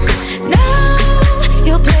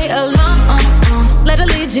 You'll play along, let her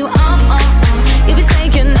lead you on. You'll be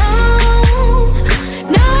saying no,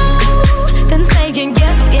 then saying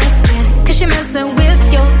yes, 'cause you're messing with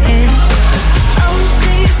your head. Oh,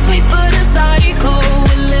 she's sweet but a psycho,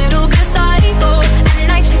 a little bit psycho. At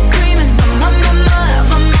night she's screaming, I'm on my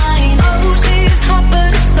mind. Oh, she's hot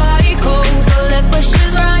but a psycho, so left but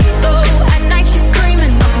she's right though. At night she's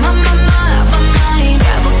screaming, I'm on my mind.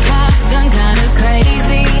 Grab a cop, gun kinda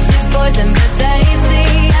crazy. She's poison but tasty.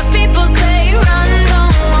 Yeah, people say run,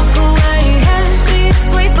 don't walk away. Yeah, she's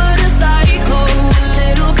sweet but a psycho, a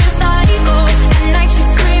little bit psycho. At night she's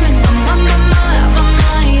screaming, I'm on my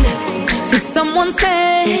mind. So someone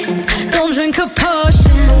said, don't drink her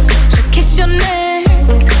potions. She'll kiss your neck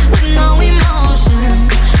with no emotion.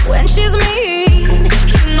 When she's mean,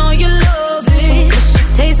 you know you love it, 'cause she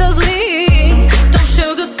tastes so sweet. Don't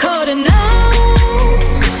sugarcoat it, no.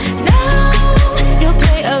 You'll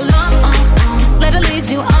play along, let her lead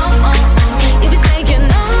you on. You'll be saying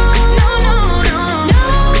no,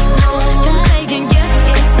 then saying yes.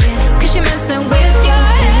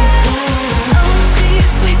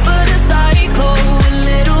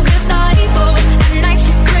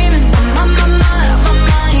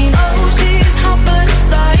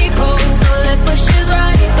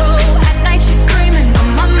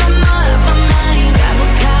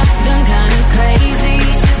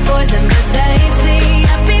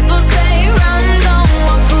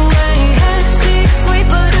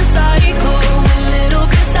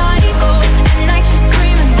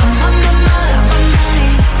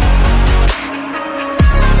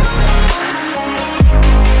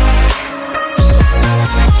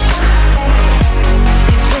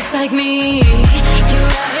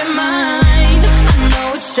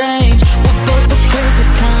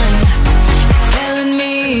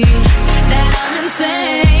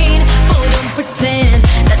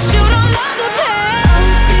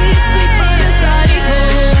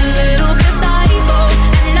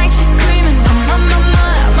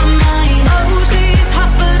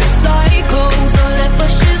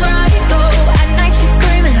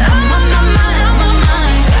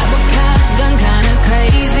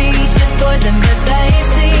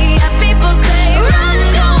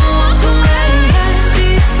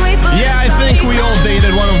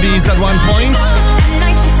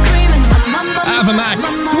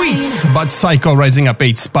 Bud Cycle rising up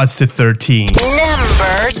 8 spots to 13.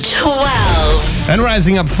 Number 12. And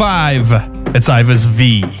rising up 5, it's Ives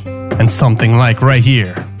V. And Something Like right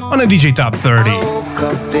here on a DJ Top 30. I woke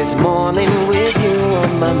up this morning with you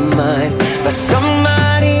on my mind, but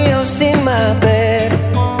somebody else in my bed.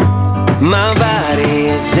 My body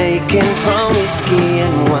is aching from whiskey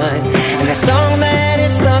and wine, and the song that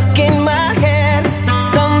is stuck in my head,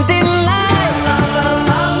 something like la la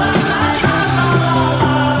la la la la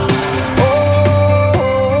la. Oh,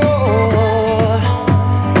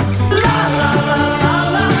 la la la la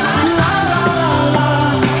la la la la.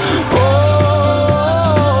 Oh,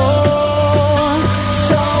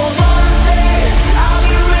 so one day I'll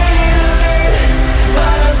be rid of it,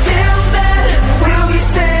 but until then we'll be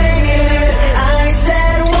singing it. I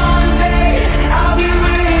said one day I'll be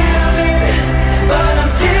rid of it, but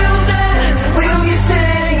until then we'll be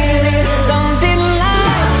singing it. Something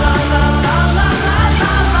like la la la la la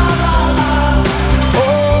la la la. Oh,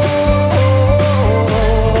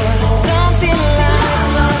 something like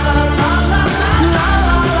la la la la la la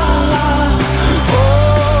la. Oh.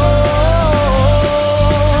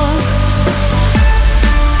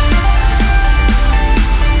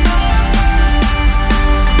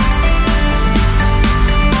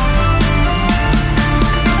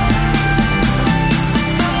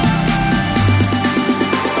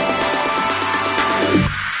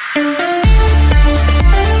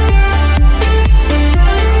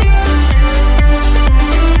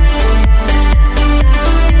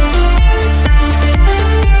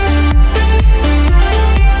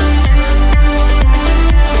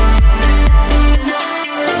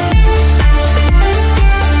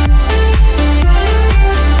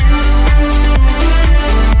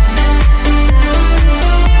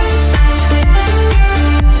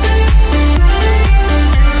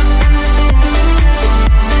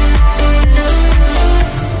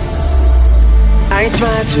 I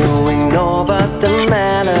try to ignore, but the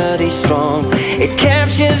melody's strong. It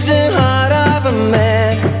captures the heart of a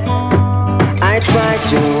man. I try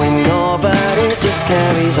to ignore, but it just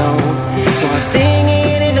carries on. So I sing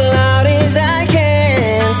it as loud as I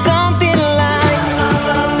can. Something like la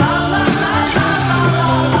la la la la la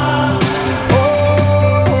la la. Oh,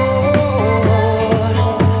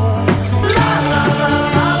 la la la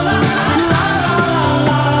la la la la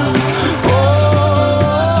la. Oh.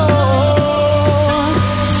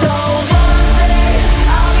 So one day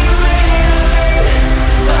I'll be rid of it,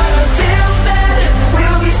 but until then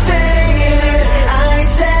we'll be singing it. I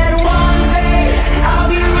said one day I'll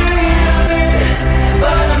be rid of it,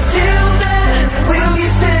 but until then we'll be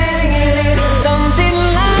singing it. Something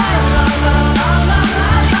like la la la la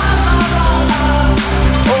la la la la.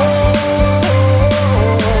 Oh,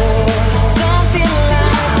 something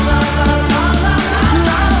like la la la la la la la. Oh. Something like la la la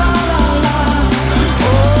la la la la.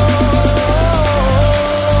 Oh,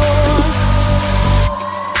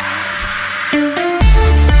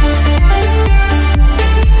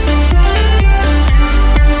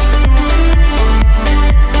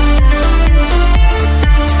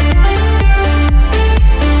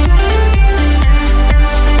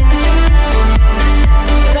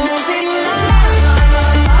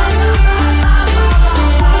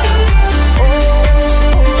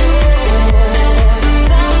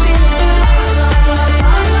 something like la la la la la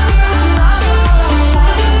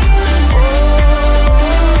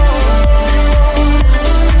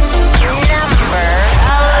la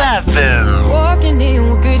Number 11. Walking in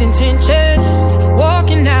with good intentions,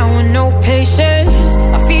 walking out with no patience.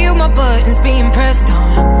 I feel my buttons being pressed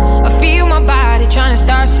on. I feel my body trying to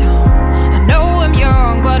start some. I know I'm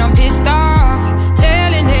young, but I'm pissed off.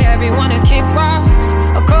 Telling everyone to kick rocks.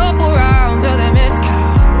 A couple rounds of the mezcal.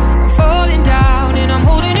 I'm falling down and I'm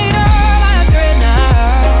holding it all by a thread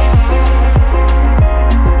now.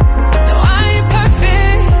 No, I ain't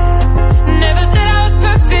perfect. Never said I was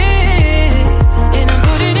perfect. And I'm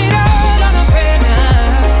putting it all on a prayer now.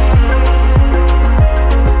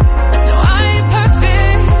 No, I ain't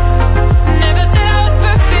perfect. Never said I was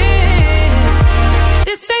perfect.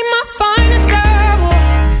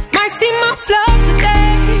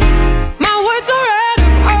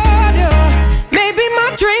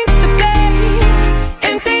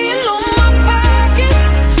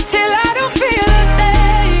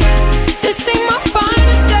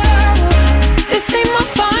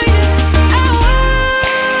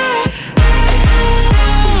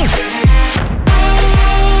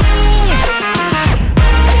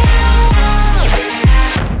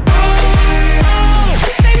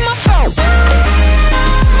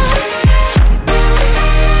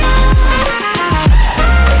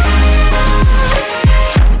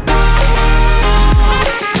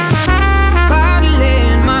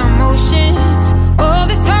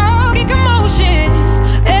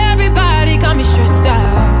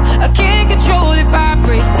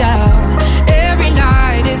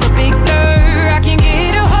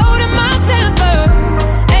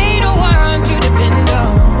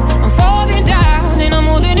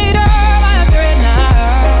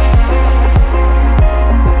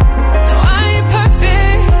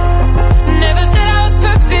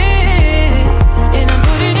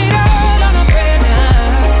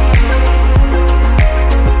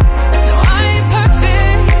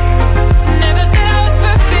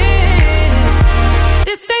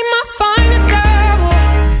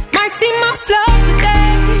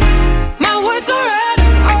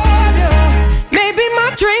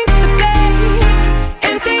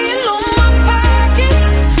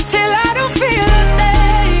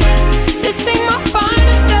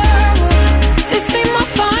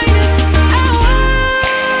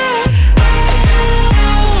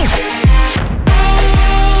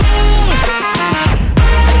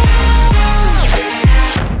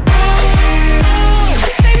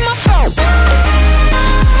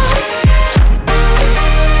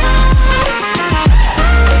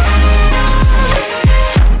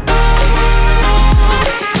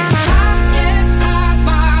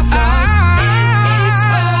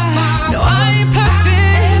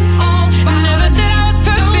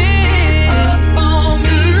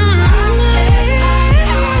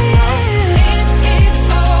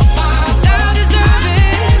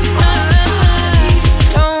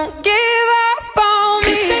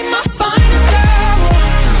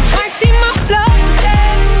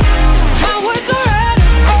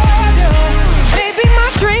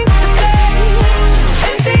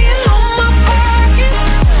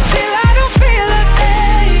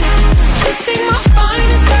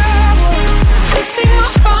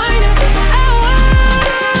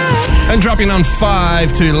 And dropping on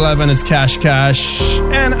 5 to 11, it's Cash Cash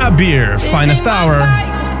and A Beer, Finest Hour.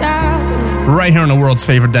 Right here on the world's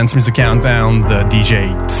favorite dance music countdown, the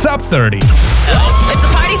DJ Top 30. It's a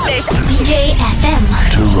party station. DJ FM.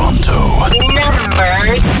 Toronto.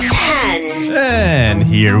 Number 10. And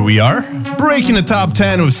here we are, breaking the top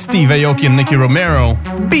 10 with Steve Aoki and Nicky Romero.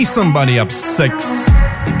 Be Somebody up 6.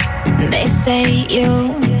 They say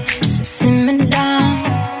you should simmer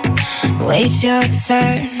down, wait your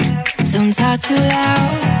turn, don't talk too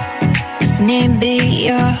loud, 'cause maybe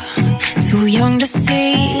you're too young to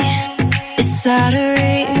see it's out of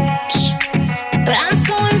reach. But I'm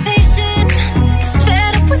so impatient,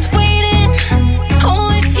 fed up with waiting.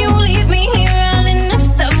 Oh, if you leave me here, I'll end up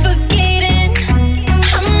suffocating.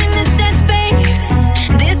 I'm in this dead space,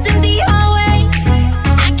 this empty hallway.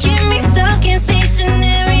 I can't be stuck in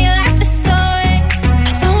stationary like this always.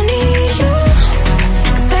 I don't need you,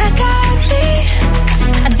 'cause I got me.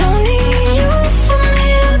 I don't need you for me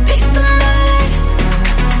to be somebody.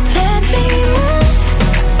 Let me move,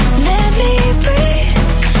 let me breathe.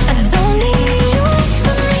 I don't need you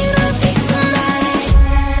for me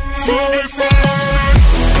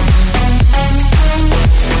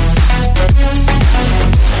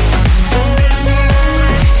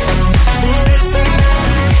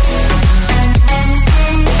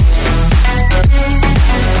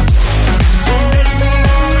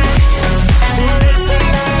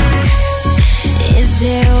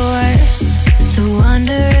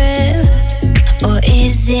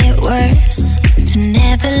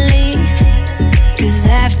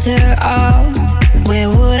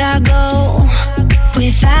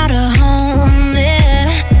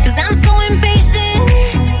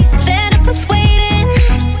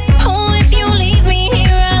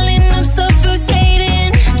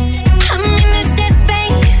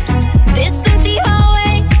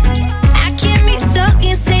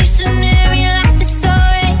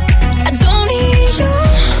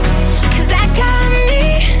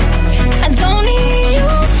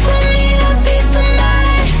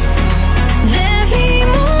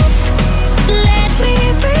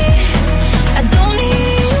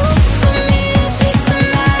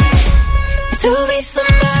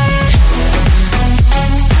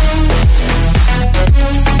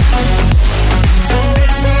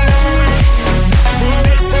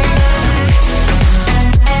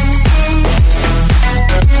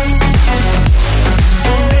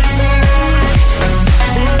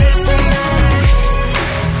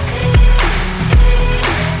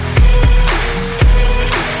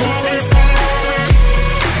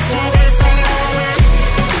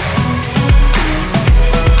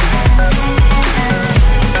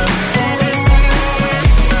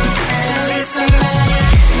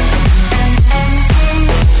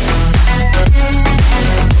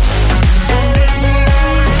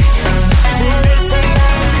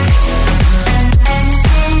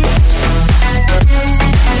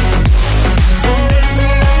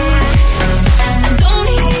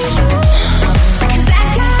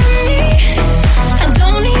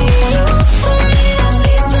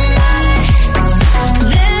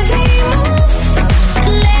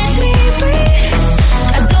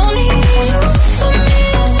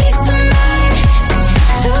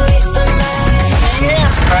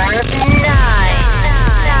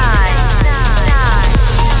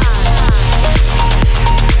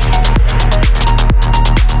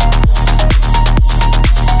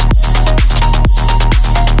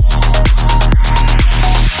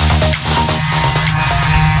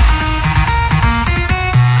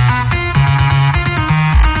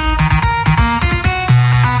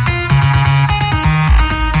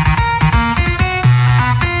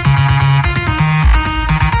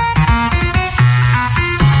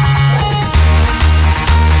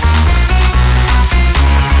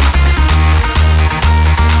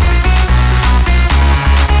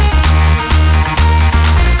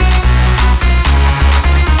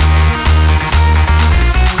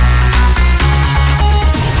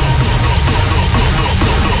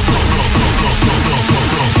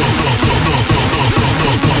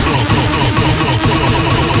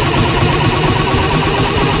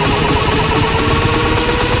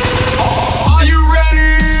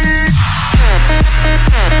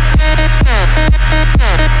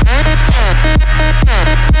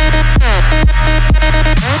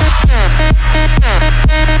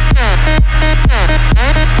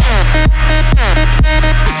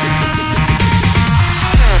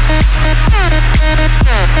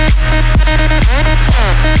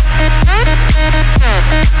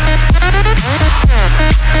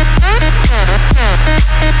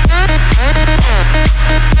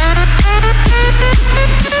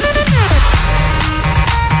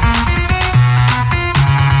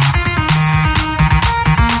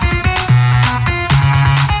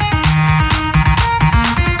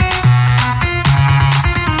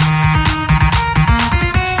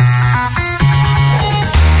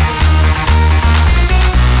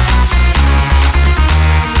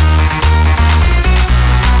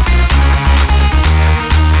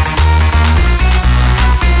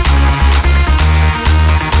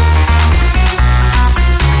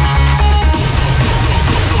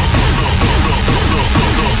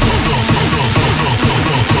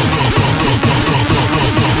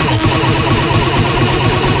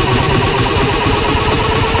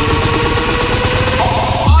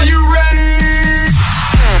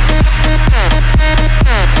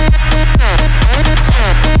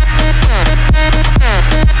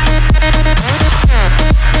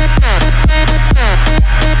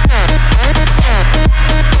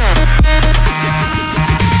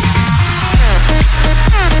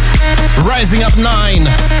Rising up 9.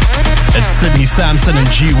 It's Sydney Sampson and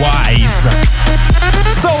G-Wise.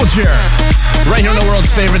 Soldier. Right here on the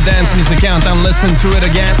world's favorite dance music countdown. Listen to it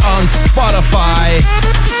again on Spotify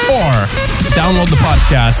or download the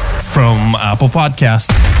podcast from Apple Podcasts.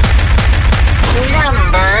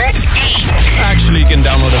 Number 8. Actually, you can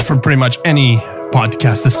download it from pretty much any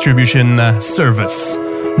podcast distribution service.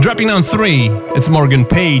 Dropping down 3, it's Morgan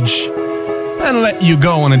Page and Let You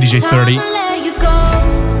Go on a DJ 30. Let you go.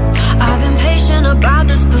 I've been patient about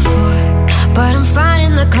this before, but I'm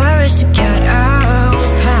finding the courage to get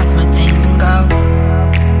out, pack my things and go.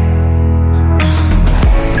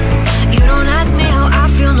 You don't ask me how I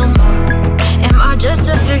feel no more. Am I just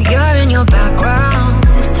a figure in your background?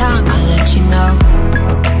 It's time I let you know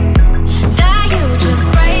that you just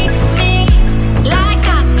break me like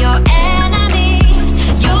I'm your enemy.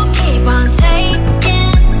 You keep on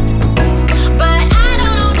taking, but I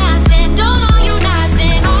don't know nothing, don't know you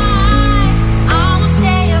nothing. I will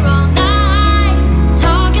stay here all night,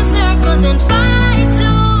 talking circles and fight to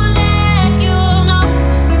let you know,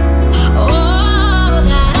 oh,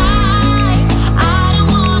 that I don't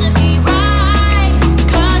wanna be right,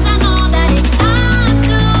 'cause I know that it's time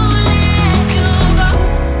to let you go.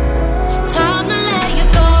 Time to let you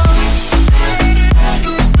go.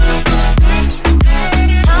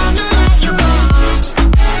 Time to let you go.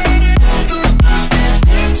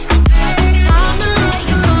 Time to let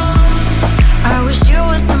you go. I wish you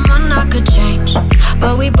were someone I could change,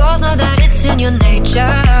 but we both know that it's in your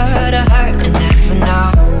nature to hurt and never know.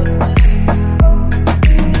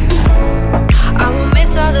 I will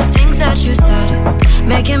miss all the things that you said,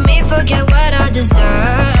 making me forget what I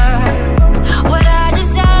deserve. What I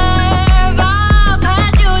deserve, oh,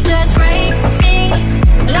 'cause you just break me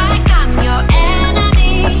like I'm your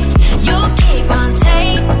enemy. You keep on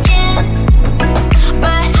taking,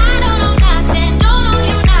 but I don't know nothing, don't know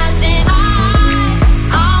you nothing.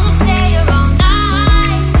 I will stay here all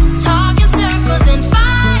night, talking circles and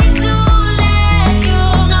fight to let you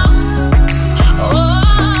know,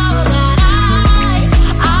 oh, that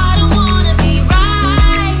I don't wanna be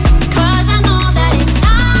right, 'cause I know that it's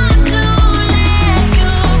time to let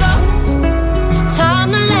you go. Time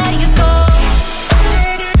to let you go.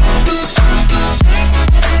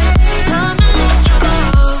 Time to let you go.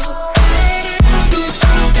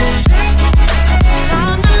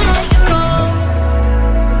 Time to let you go.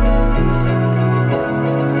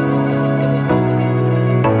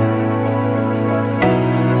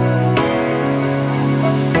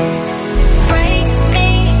 Break me,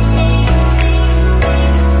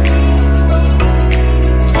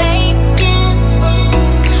 taking,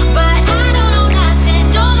 but I don't know nothing,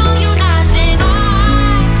 don't know you nothing.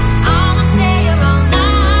 I'ma stay here all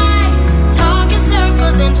night, talking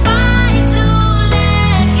circles and fight to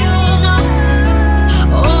let you know,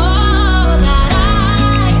 oh, that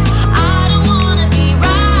I don't wanna be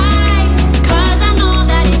right, 'cause I know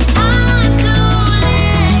that it's time to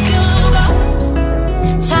let you go.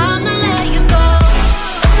 Time to let you go.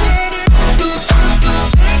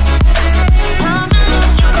 Time to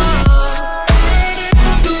let you go.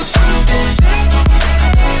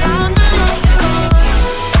 Time to let you go.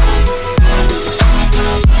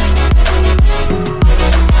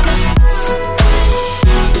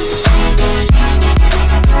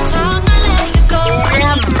 Time to let you go.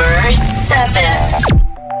 Number 7.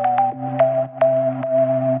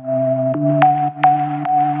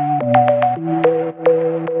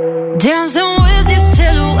 Dancing with your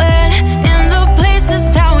silhouette in the places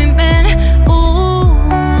that we've been. Ooh,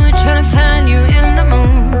 trying to find you in the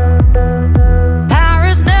moon.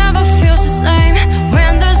 Paris never feels the same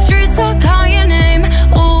when the streets all call your name.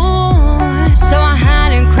 Ooh, so I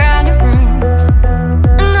hide in crowded rooms,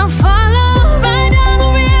 and I follow right down the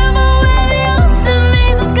river where the ocean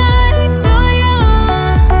meets the sky. To you,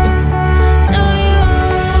 to you.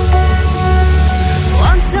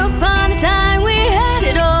 Once upon a time we had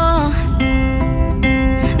it all.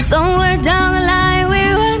 Somewhere down the line we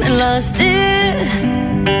went and lost it.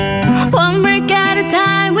 One break at a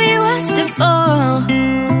time we watched it fall.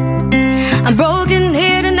 I'm broken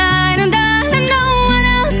here tonight, and darling, no one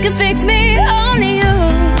else can fix me. Only you,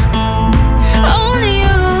 only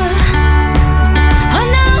you. Oh,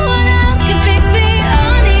 no one else can fix me.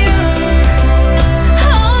 Only you,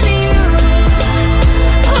 only you,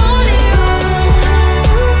 only you.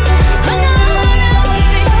 Oh, no one else can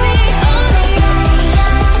fix me. Only you.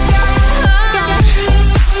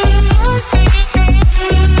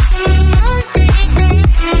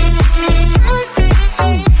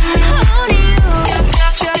 Only you.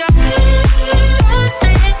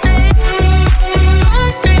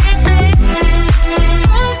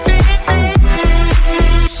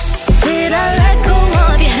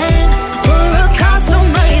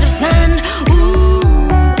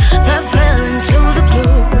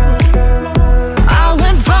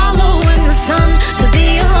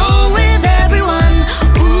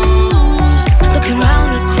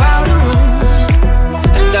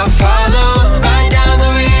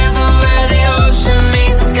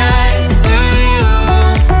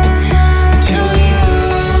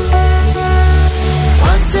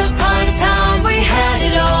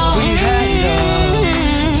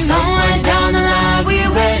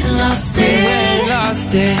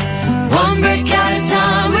 fixed it. One break at a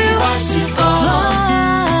time, we watched it fall.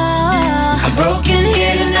 I'm broken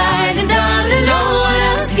here tonight, and darling, no one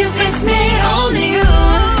else can fix me. Only you,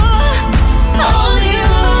 only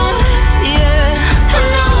you, yeah. And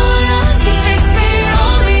no one else can fix me.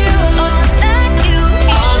 Only you, like you,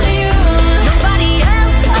 only you. Nobody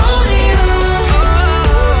else, only you.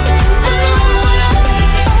 And no one else can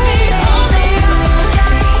fix me. Only you.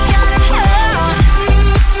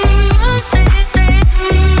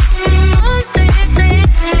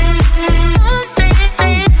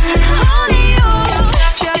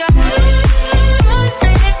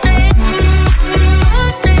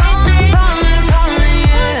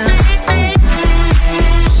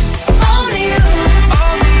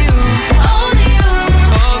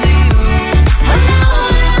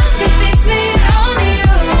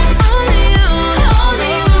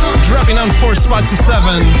 Dropping on 4 spots to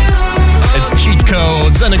 7. It's Cheat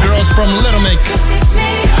Codes and the girls from Little Mix.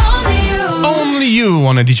 Only you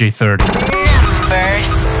on a DJ 30. Number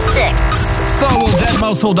 6. So will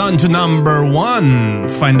Deadmau5 hold on to number 1?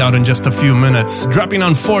 Find out in just a few minutes. Dropping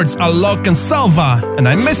on 4, it's Alok and Salva, and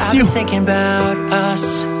I Miss I've You. been thinking about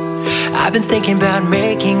us. I've been thinking about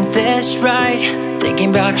making this right. Thinking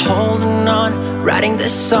about holding on, writing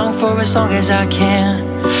this song for as long as I can.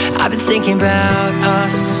 I've been thinking about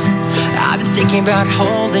us. I've been thinking about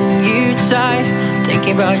holding you tight.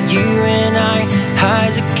 Thinking about you and I, high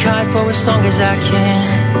as a kite for as long as I can.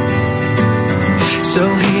 So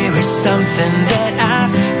here is something that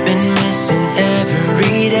I've been missing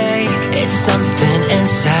every day. It's something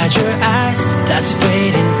inside your eyes that's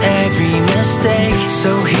fading every mistake.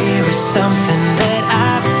 So here is something that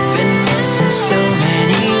I've been missing so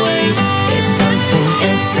many ways. It's something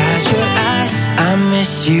inside your eyes. I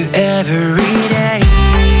miss you every day.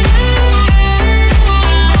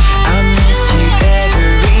 I miss you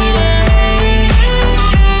every day.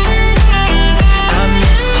 I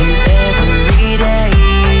miss you every day.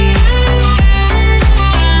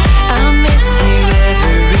 I miss you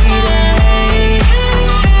every day.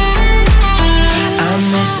 I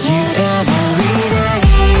miss you every day.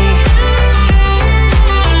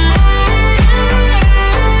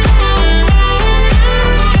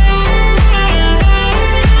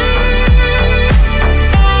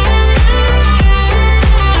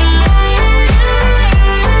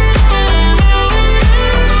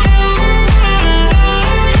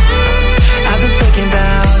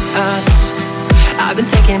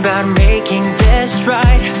 About making this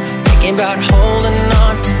right, thinking about holding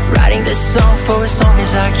on, writing this song for as long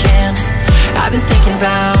as I can. I've been thinking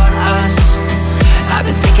about us. I've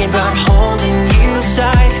been thinking about holding you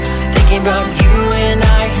tight, thinking about you and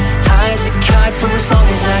I, high as a kite for as long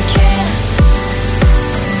as I can.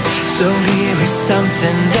 So here is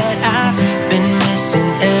something that I've been missing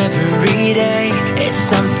every day. It's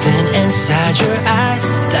something inside your eyes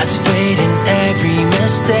that's fading every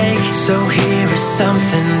mistake. So here is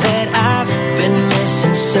something that I've been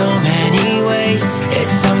missing so many ways.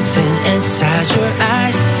 It's something inside your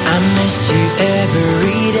eyes. I miss you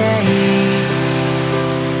every day.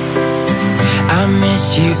 I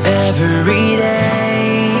miss you every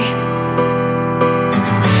day.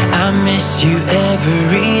 I miss you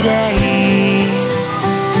every day.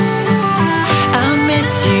 I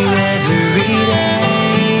miss you every day.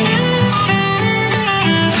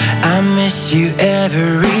 I miss you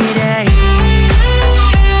every day.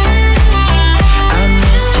 I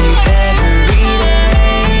miss you every day.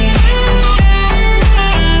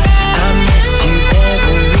 I miss you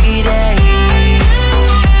every day.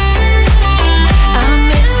 I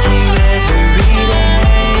miss you every day.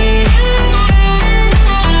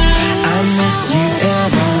 I miss you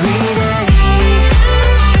every day.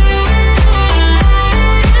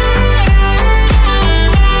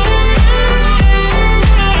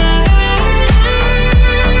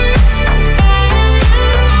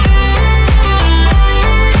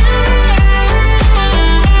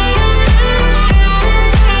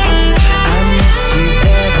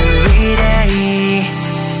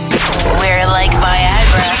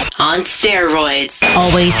 On steroids.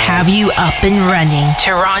 Always have you up and running.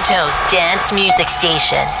 Toronto's dance music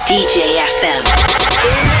station, DJ FM.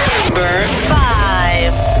 Number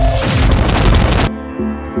 5.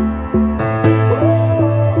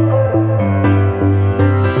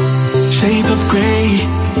 Shades of grey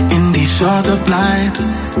in these shards of light.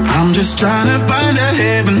 I'm just trying to find a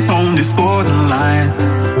heaven on this borderline.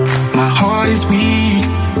 My heart is weak,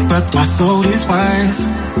 but my soul is wise.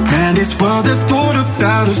 Man, this world is full of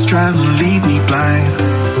doubters trying to lead me blind.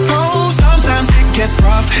 Oh, sometimes it gets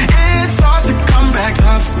rough. It's hard to come back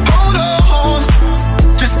tough. Hold on,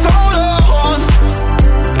 just hold on.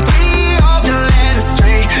 We all can let it straight.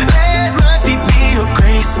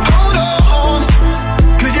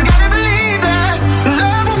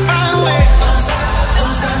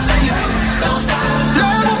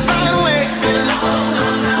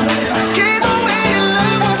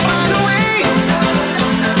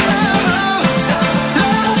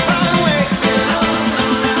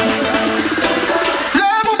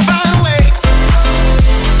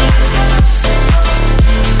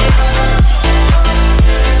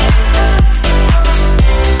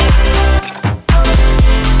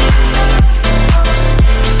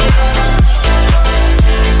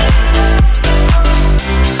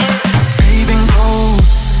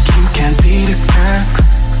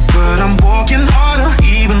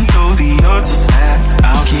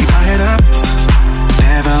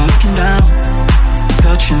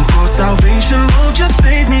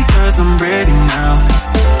 ready now.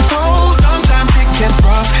 Oh, sometimes it gets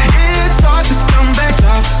rough. It's hard to come back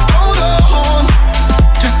tough. Hold on,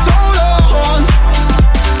 just hold on.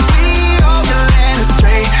 We all been led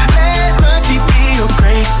astray. Let mercy be your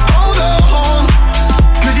grace. Hold on,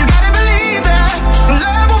 'cause you gotta believe that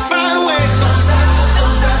love will find a way. Don't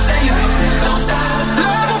stop, say it. Don't stop.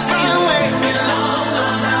 Love will find a way. Been a long,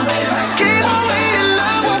 long time waiting. Keep on waiting,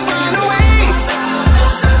 love will find a way.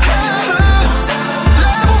 Don't stop,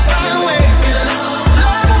 love will find a way.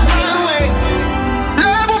 Love will find a way.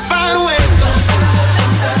 Love will find a way. Don't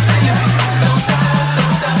stop, say it. Don't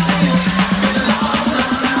stop, say it. Been a long,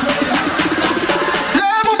 long time waiting.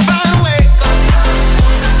 Love will find a way.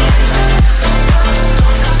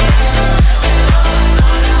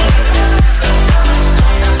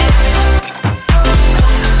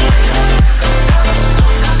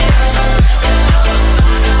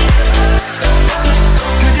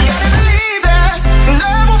 Cause you gotta believe that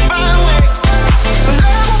love will find a way.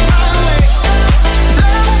 Love will find a way. Love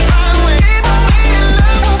will find a way. Keep on waiting,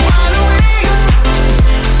 love will find a way.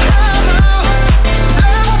 Love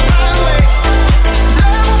will find a way.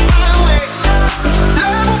 Love will find a way.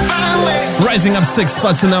 Love will find a way. Rising up 6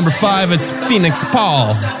 spots to number 5, it's Phoenix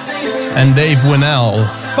Paul and Dave Winnell.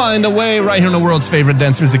 Find a way right here on the world's favorite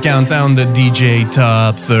dance music countdown, the DJ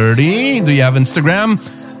Top 30. Do you have Instagram?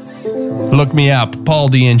 Look me up. Paul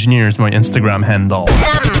the Engineer is my Instagram handle.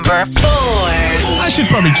 Number 4. I should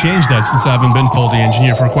probably change that since I haven't been Paul the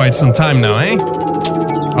Engineer for quite some time now, eh?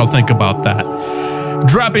 I'll think about that.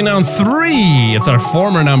 Dropping down 3, it's our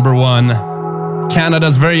former number 1.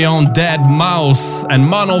 Canada's very own Dead Mouse and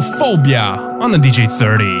Monophobia on the DJ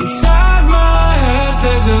 30. Inside my head,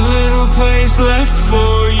 there's a little place left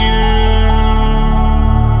for you.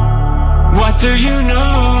 What do you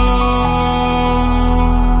know?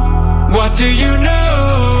 What do you know?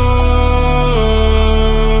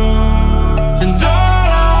 And all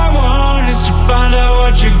I want is to find out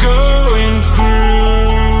what you're going through.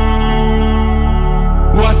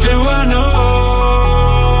 What do I know?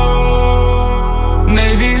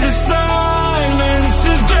 Maybe the silence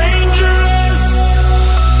is dangerous.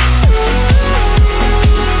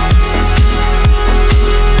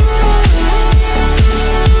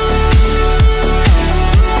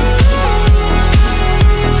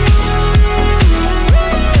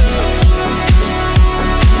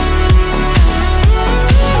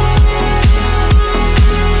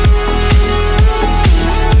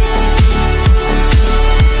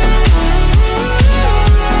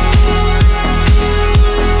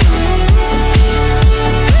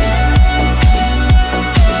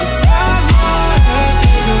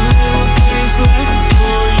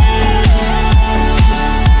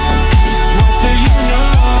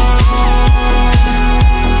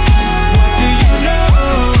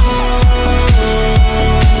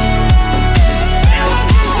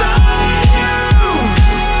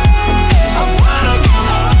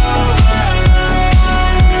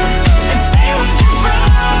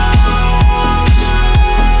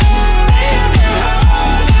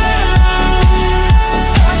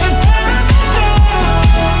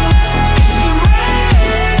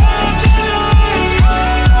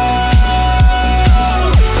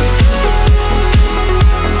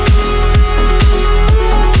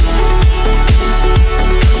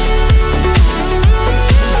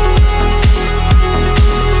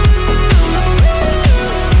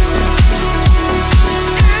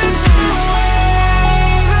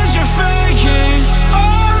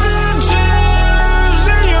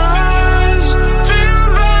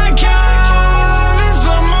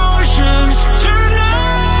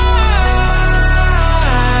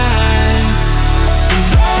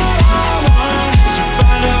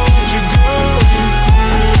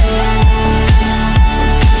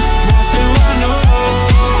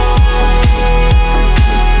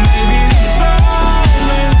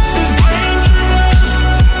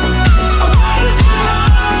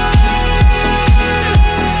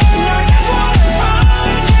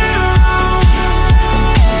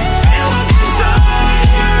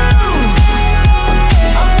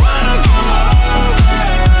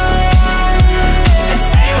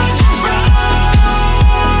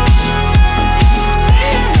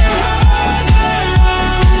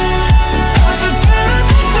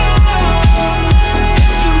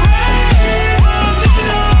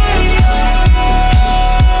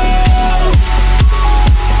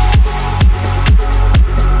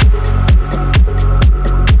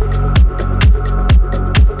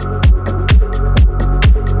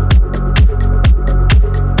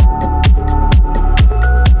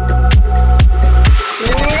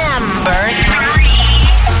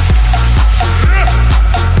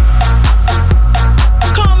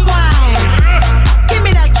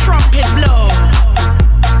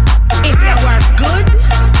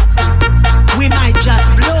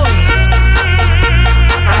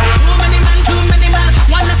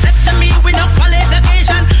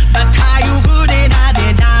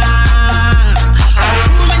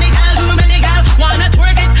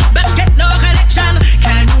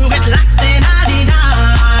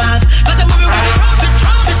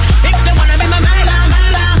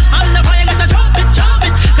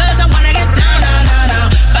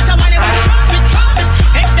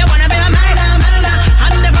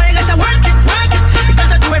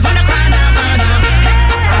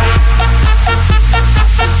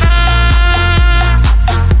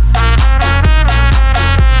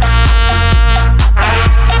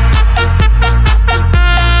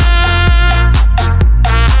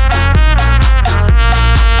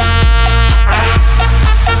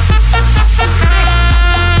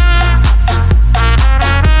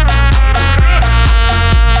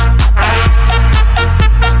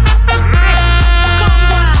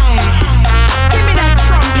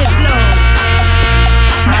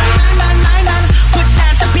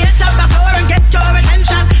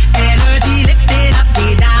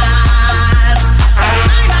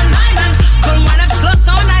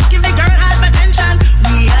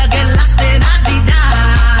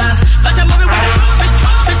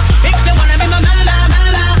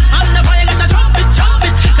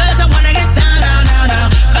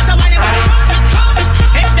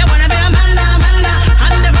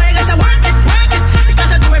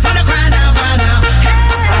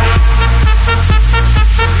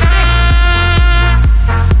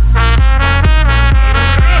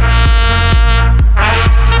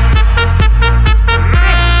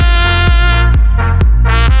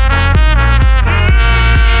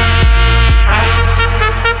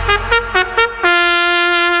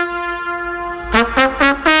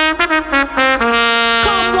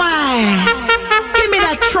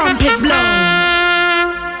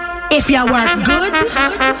 if you work good,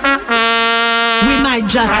 we might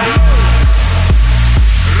just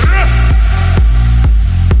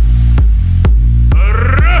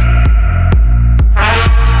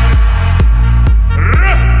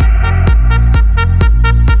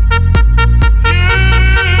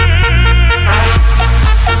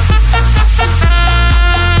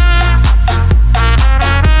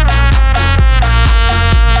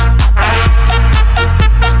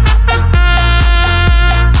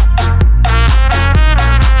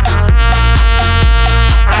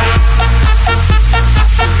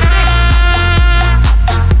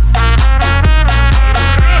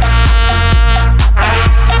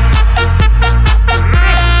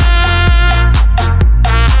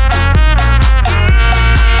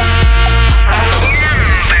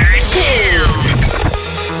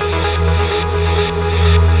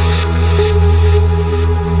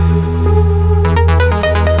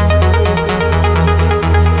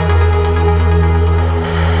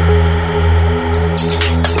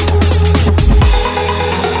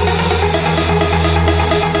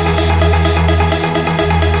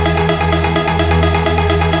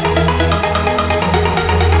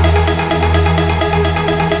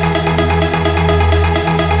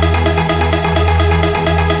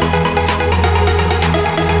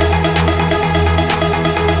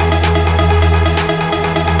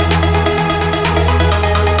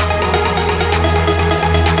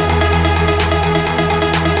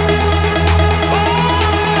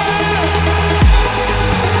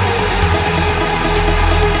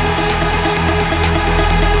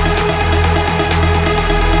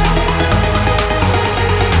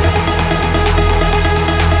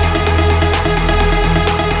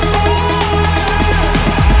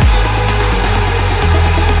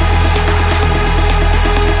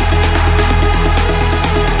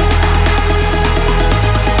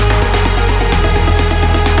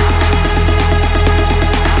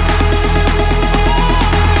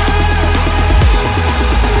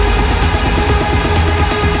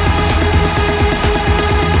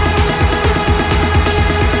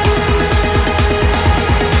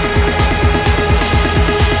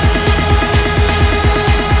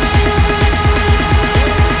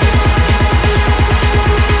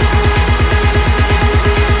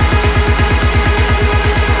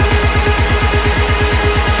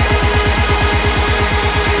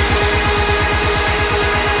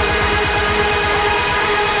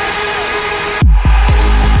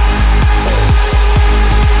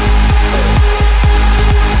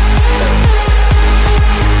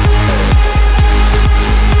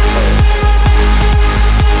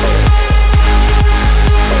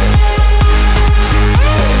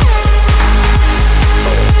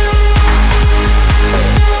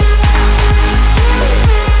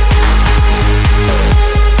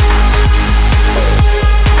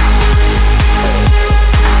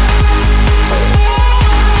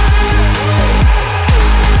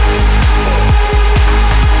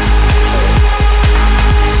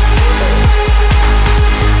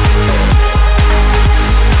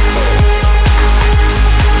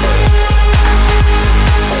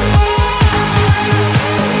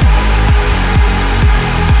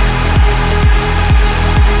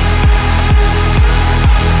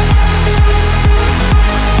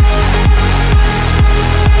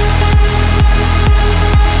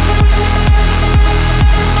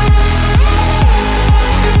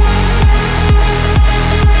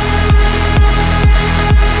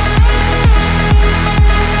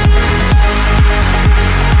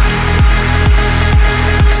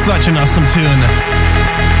Such an awesome tune.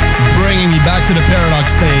 Bringing me back to the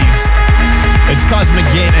Paradox days. It's Cosmic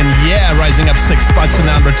Gate and yeah, rising up 6 spots to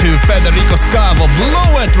number 2. Federico Scavo,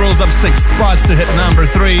 Blow It, rolls up 6 spots to hit number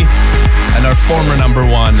 3. And our former number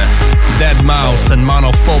 1, Dead Mouse and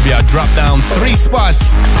Monophobia, drop down 3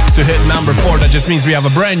 spots to hit number 4. That just means we have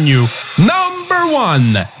a brand new number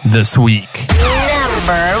 1 this week.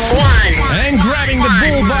 Number 1. And grabbing the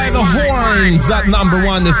bull by the horns at number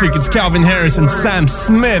 1 this week, it's Calvin Harris and Sam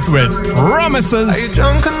Smith with Promises. Are you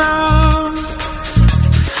drunk enough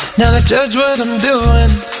now to judge what I'm doing?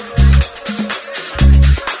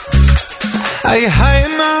 Are you high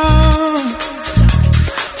enough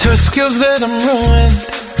to skills that I'm ruined?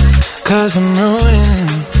 Cause I'm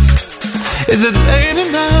ruined. Is it late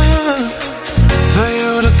enough for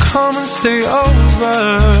you to come and stay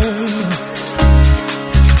over?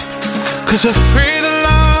 Cause we're free to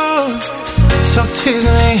love, so tease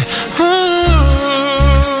me.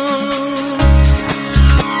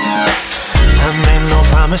 I made no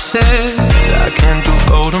promises, I can't do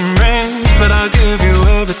golden rings, but I'll give you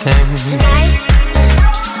everything.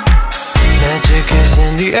 Magic is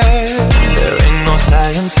in the air. There ain't no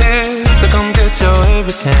science here, so come get your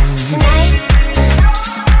everything tonight.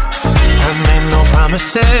 I made no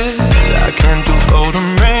promises. I can't do golden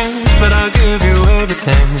rings, but I'll give you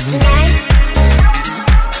everything tonight.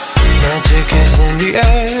 Magic is in the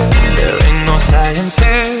air. There ain't no science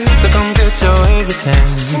here, so come get your everything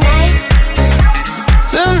tonight.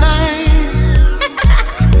 Tonight.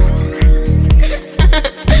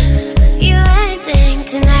 You acting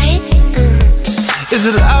tonight. Is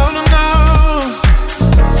it loud or no?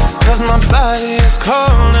 'Cause my body is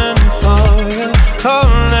calling for you,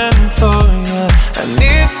 calling for you. I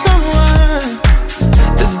need someone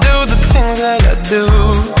to do the things that I do.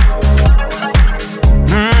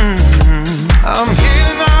 I'm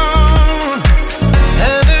heating on,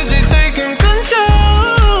 energy taking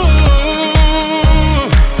control.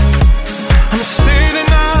 I'm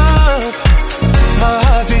speeding up, my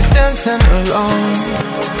heartbeat's dancing alone.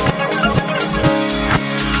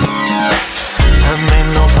 I made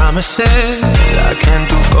no promises. I can't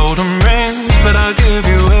do golden rings, but I'll give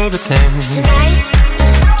you everything tonight.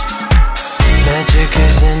 Magic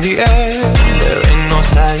is in the air. There ain't no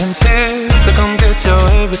science here, so come get your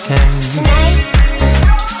everything tonight.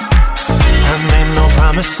 I made no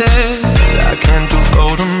promises. I can't do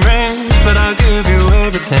golden rings, but I'll give you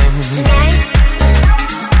everything tonight.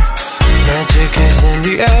 Magic is in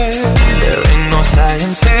the air. There ain't no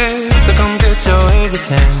science here, so come get your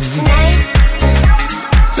everything tonight.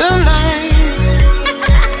 Tonight.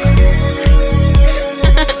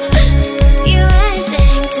 You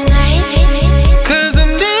acting tonight. 'Cause I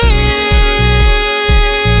need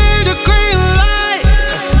a green light,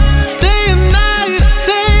 day and night.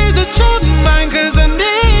 Say that you're mine. 'Cause I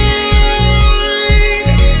need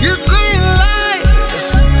your green light,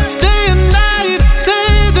 day and night. Say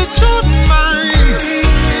that you're mine.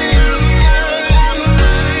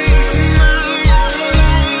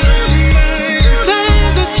 Say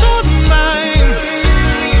that you're mine.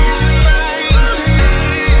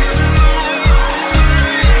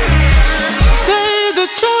 Say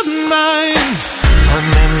that you're mine. I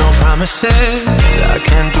made no promises. I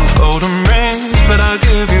can't do golden rings, but I'll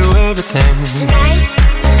give you everything Tonight.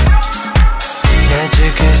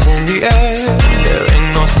 Magic is in the air. There ain't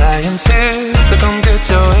no science here, so come get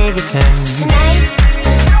your everything Tonight.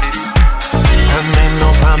 I made no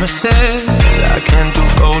promises. I can't do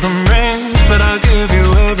golden rings, but I'll give you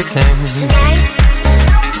everything Tonight.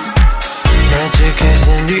 Magic is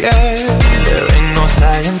in the air. There ain't no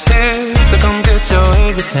science here, so come get your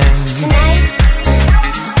everything Tonight.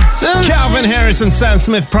 Calvin Harris and Sam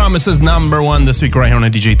Smith, Promises, #1 this week right here on a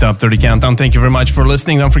DJ Top 30 Countdown. Thank you very much for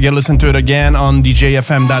listening. Don't forget to listen to it again on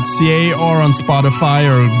djfm.ca or on Spotify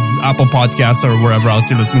or Apple Podcasts or wherever else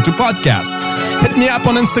you listen to podcasts. Hit me up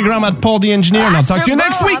on Instagram at Paul the Engineer, and I'll talk to you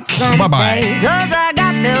next week. Bye-bye. 'Cause I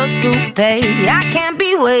got bills to pay. I can't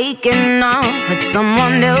be waking up at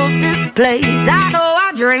someone else's place. I know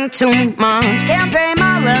I drink too much. Can't pay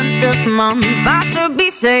my rent this month. I should be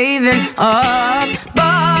saving up,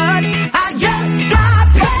 but I just got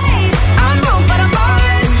paid. I'm broke, but I'm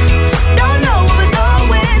ballin'. Don't know where we're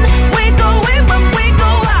going. We're going when we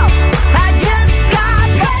go out. I just got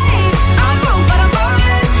paid. I'm broke, but I'm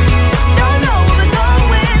ballin'. Don't know where we're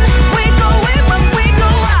going. We're going when we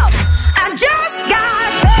go out. I just got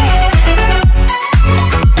paid.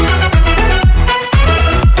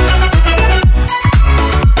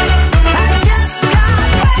 I just got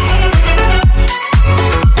paid.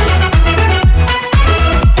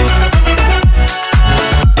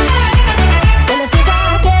 Well, it feels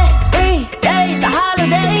like every day's a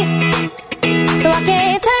holiday, so I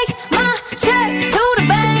can't take my check to the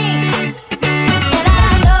bank. And I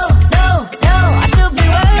know, I should be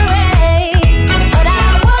worried, but I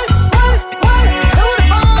work to the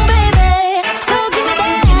bone, baby. So give me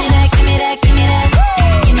that, give me that, give me that, give me that,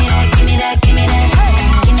 give me that, give me that, give me that,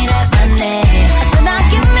 give me that money. I said now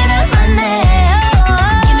give me that money.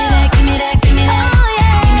 Give me that, give me that, give me that,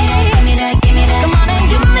 give me that, give me that, give me that. Come on and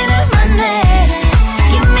give me that money.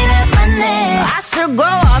 Give me that money. I should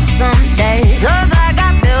grow up someday, 'cause I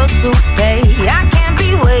got bills to pay. I can't be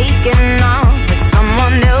waking up at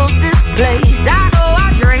someone else's place. I know I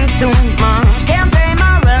drink too much. Can't pay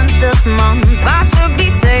my rent this month. I should be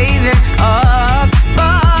saving up,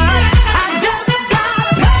 but I just got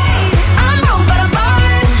paid. I'm broke, but I'm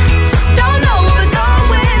ballin'. Don't know where we're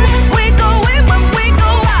going. We're going when we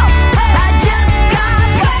go out. I just got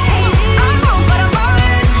paid. I'm broke, but I'm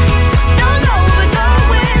ballin'. Don't know where we're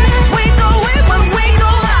going. We're going when we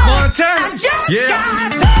go out. Montana. I just Yeah. got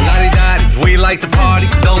paid. Lottie-dottie, we like to party.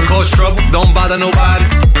 Don't cause trouble, don't bother nobody.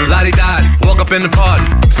 Lottie-dottie, walk up in the party.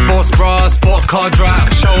 Sports bra, sports car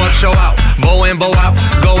drive. Show up, show out. Bow in, bow out.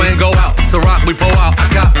 Go in, go out. So rock, we pull out. I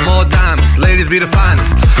got more diamonds. Ladies be the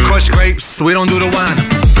finest. Crush grapes, we don't do the wine.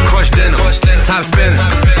 Crush dinner, top spinning.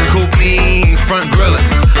 Coupe mean, front grilling.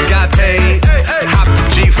 Got paid, hop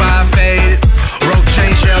G5 faded. Rope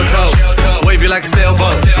chain, shell toes. Wavy like a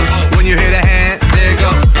sailboat. When you hear the hand, there you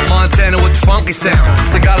go. Montana with the funky sound.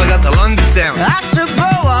 Sagala got the London sound. I should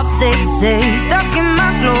grow up, they say, stuck in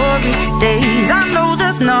my glory days. I know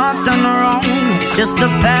there's nothing wrong, it's just a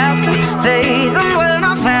passing phase. And when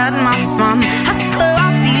I've had my fun, I swear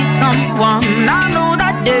I'll be someone. I know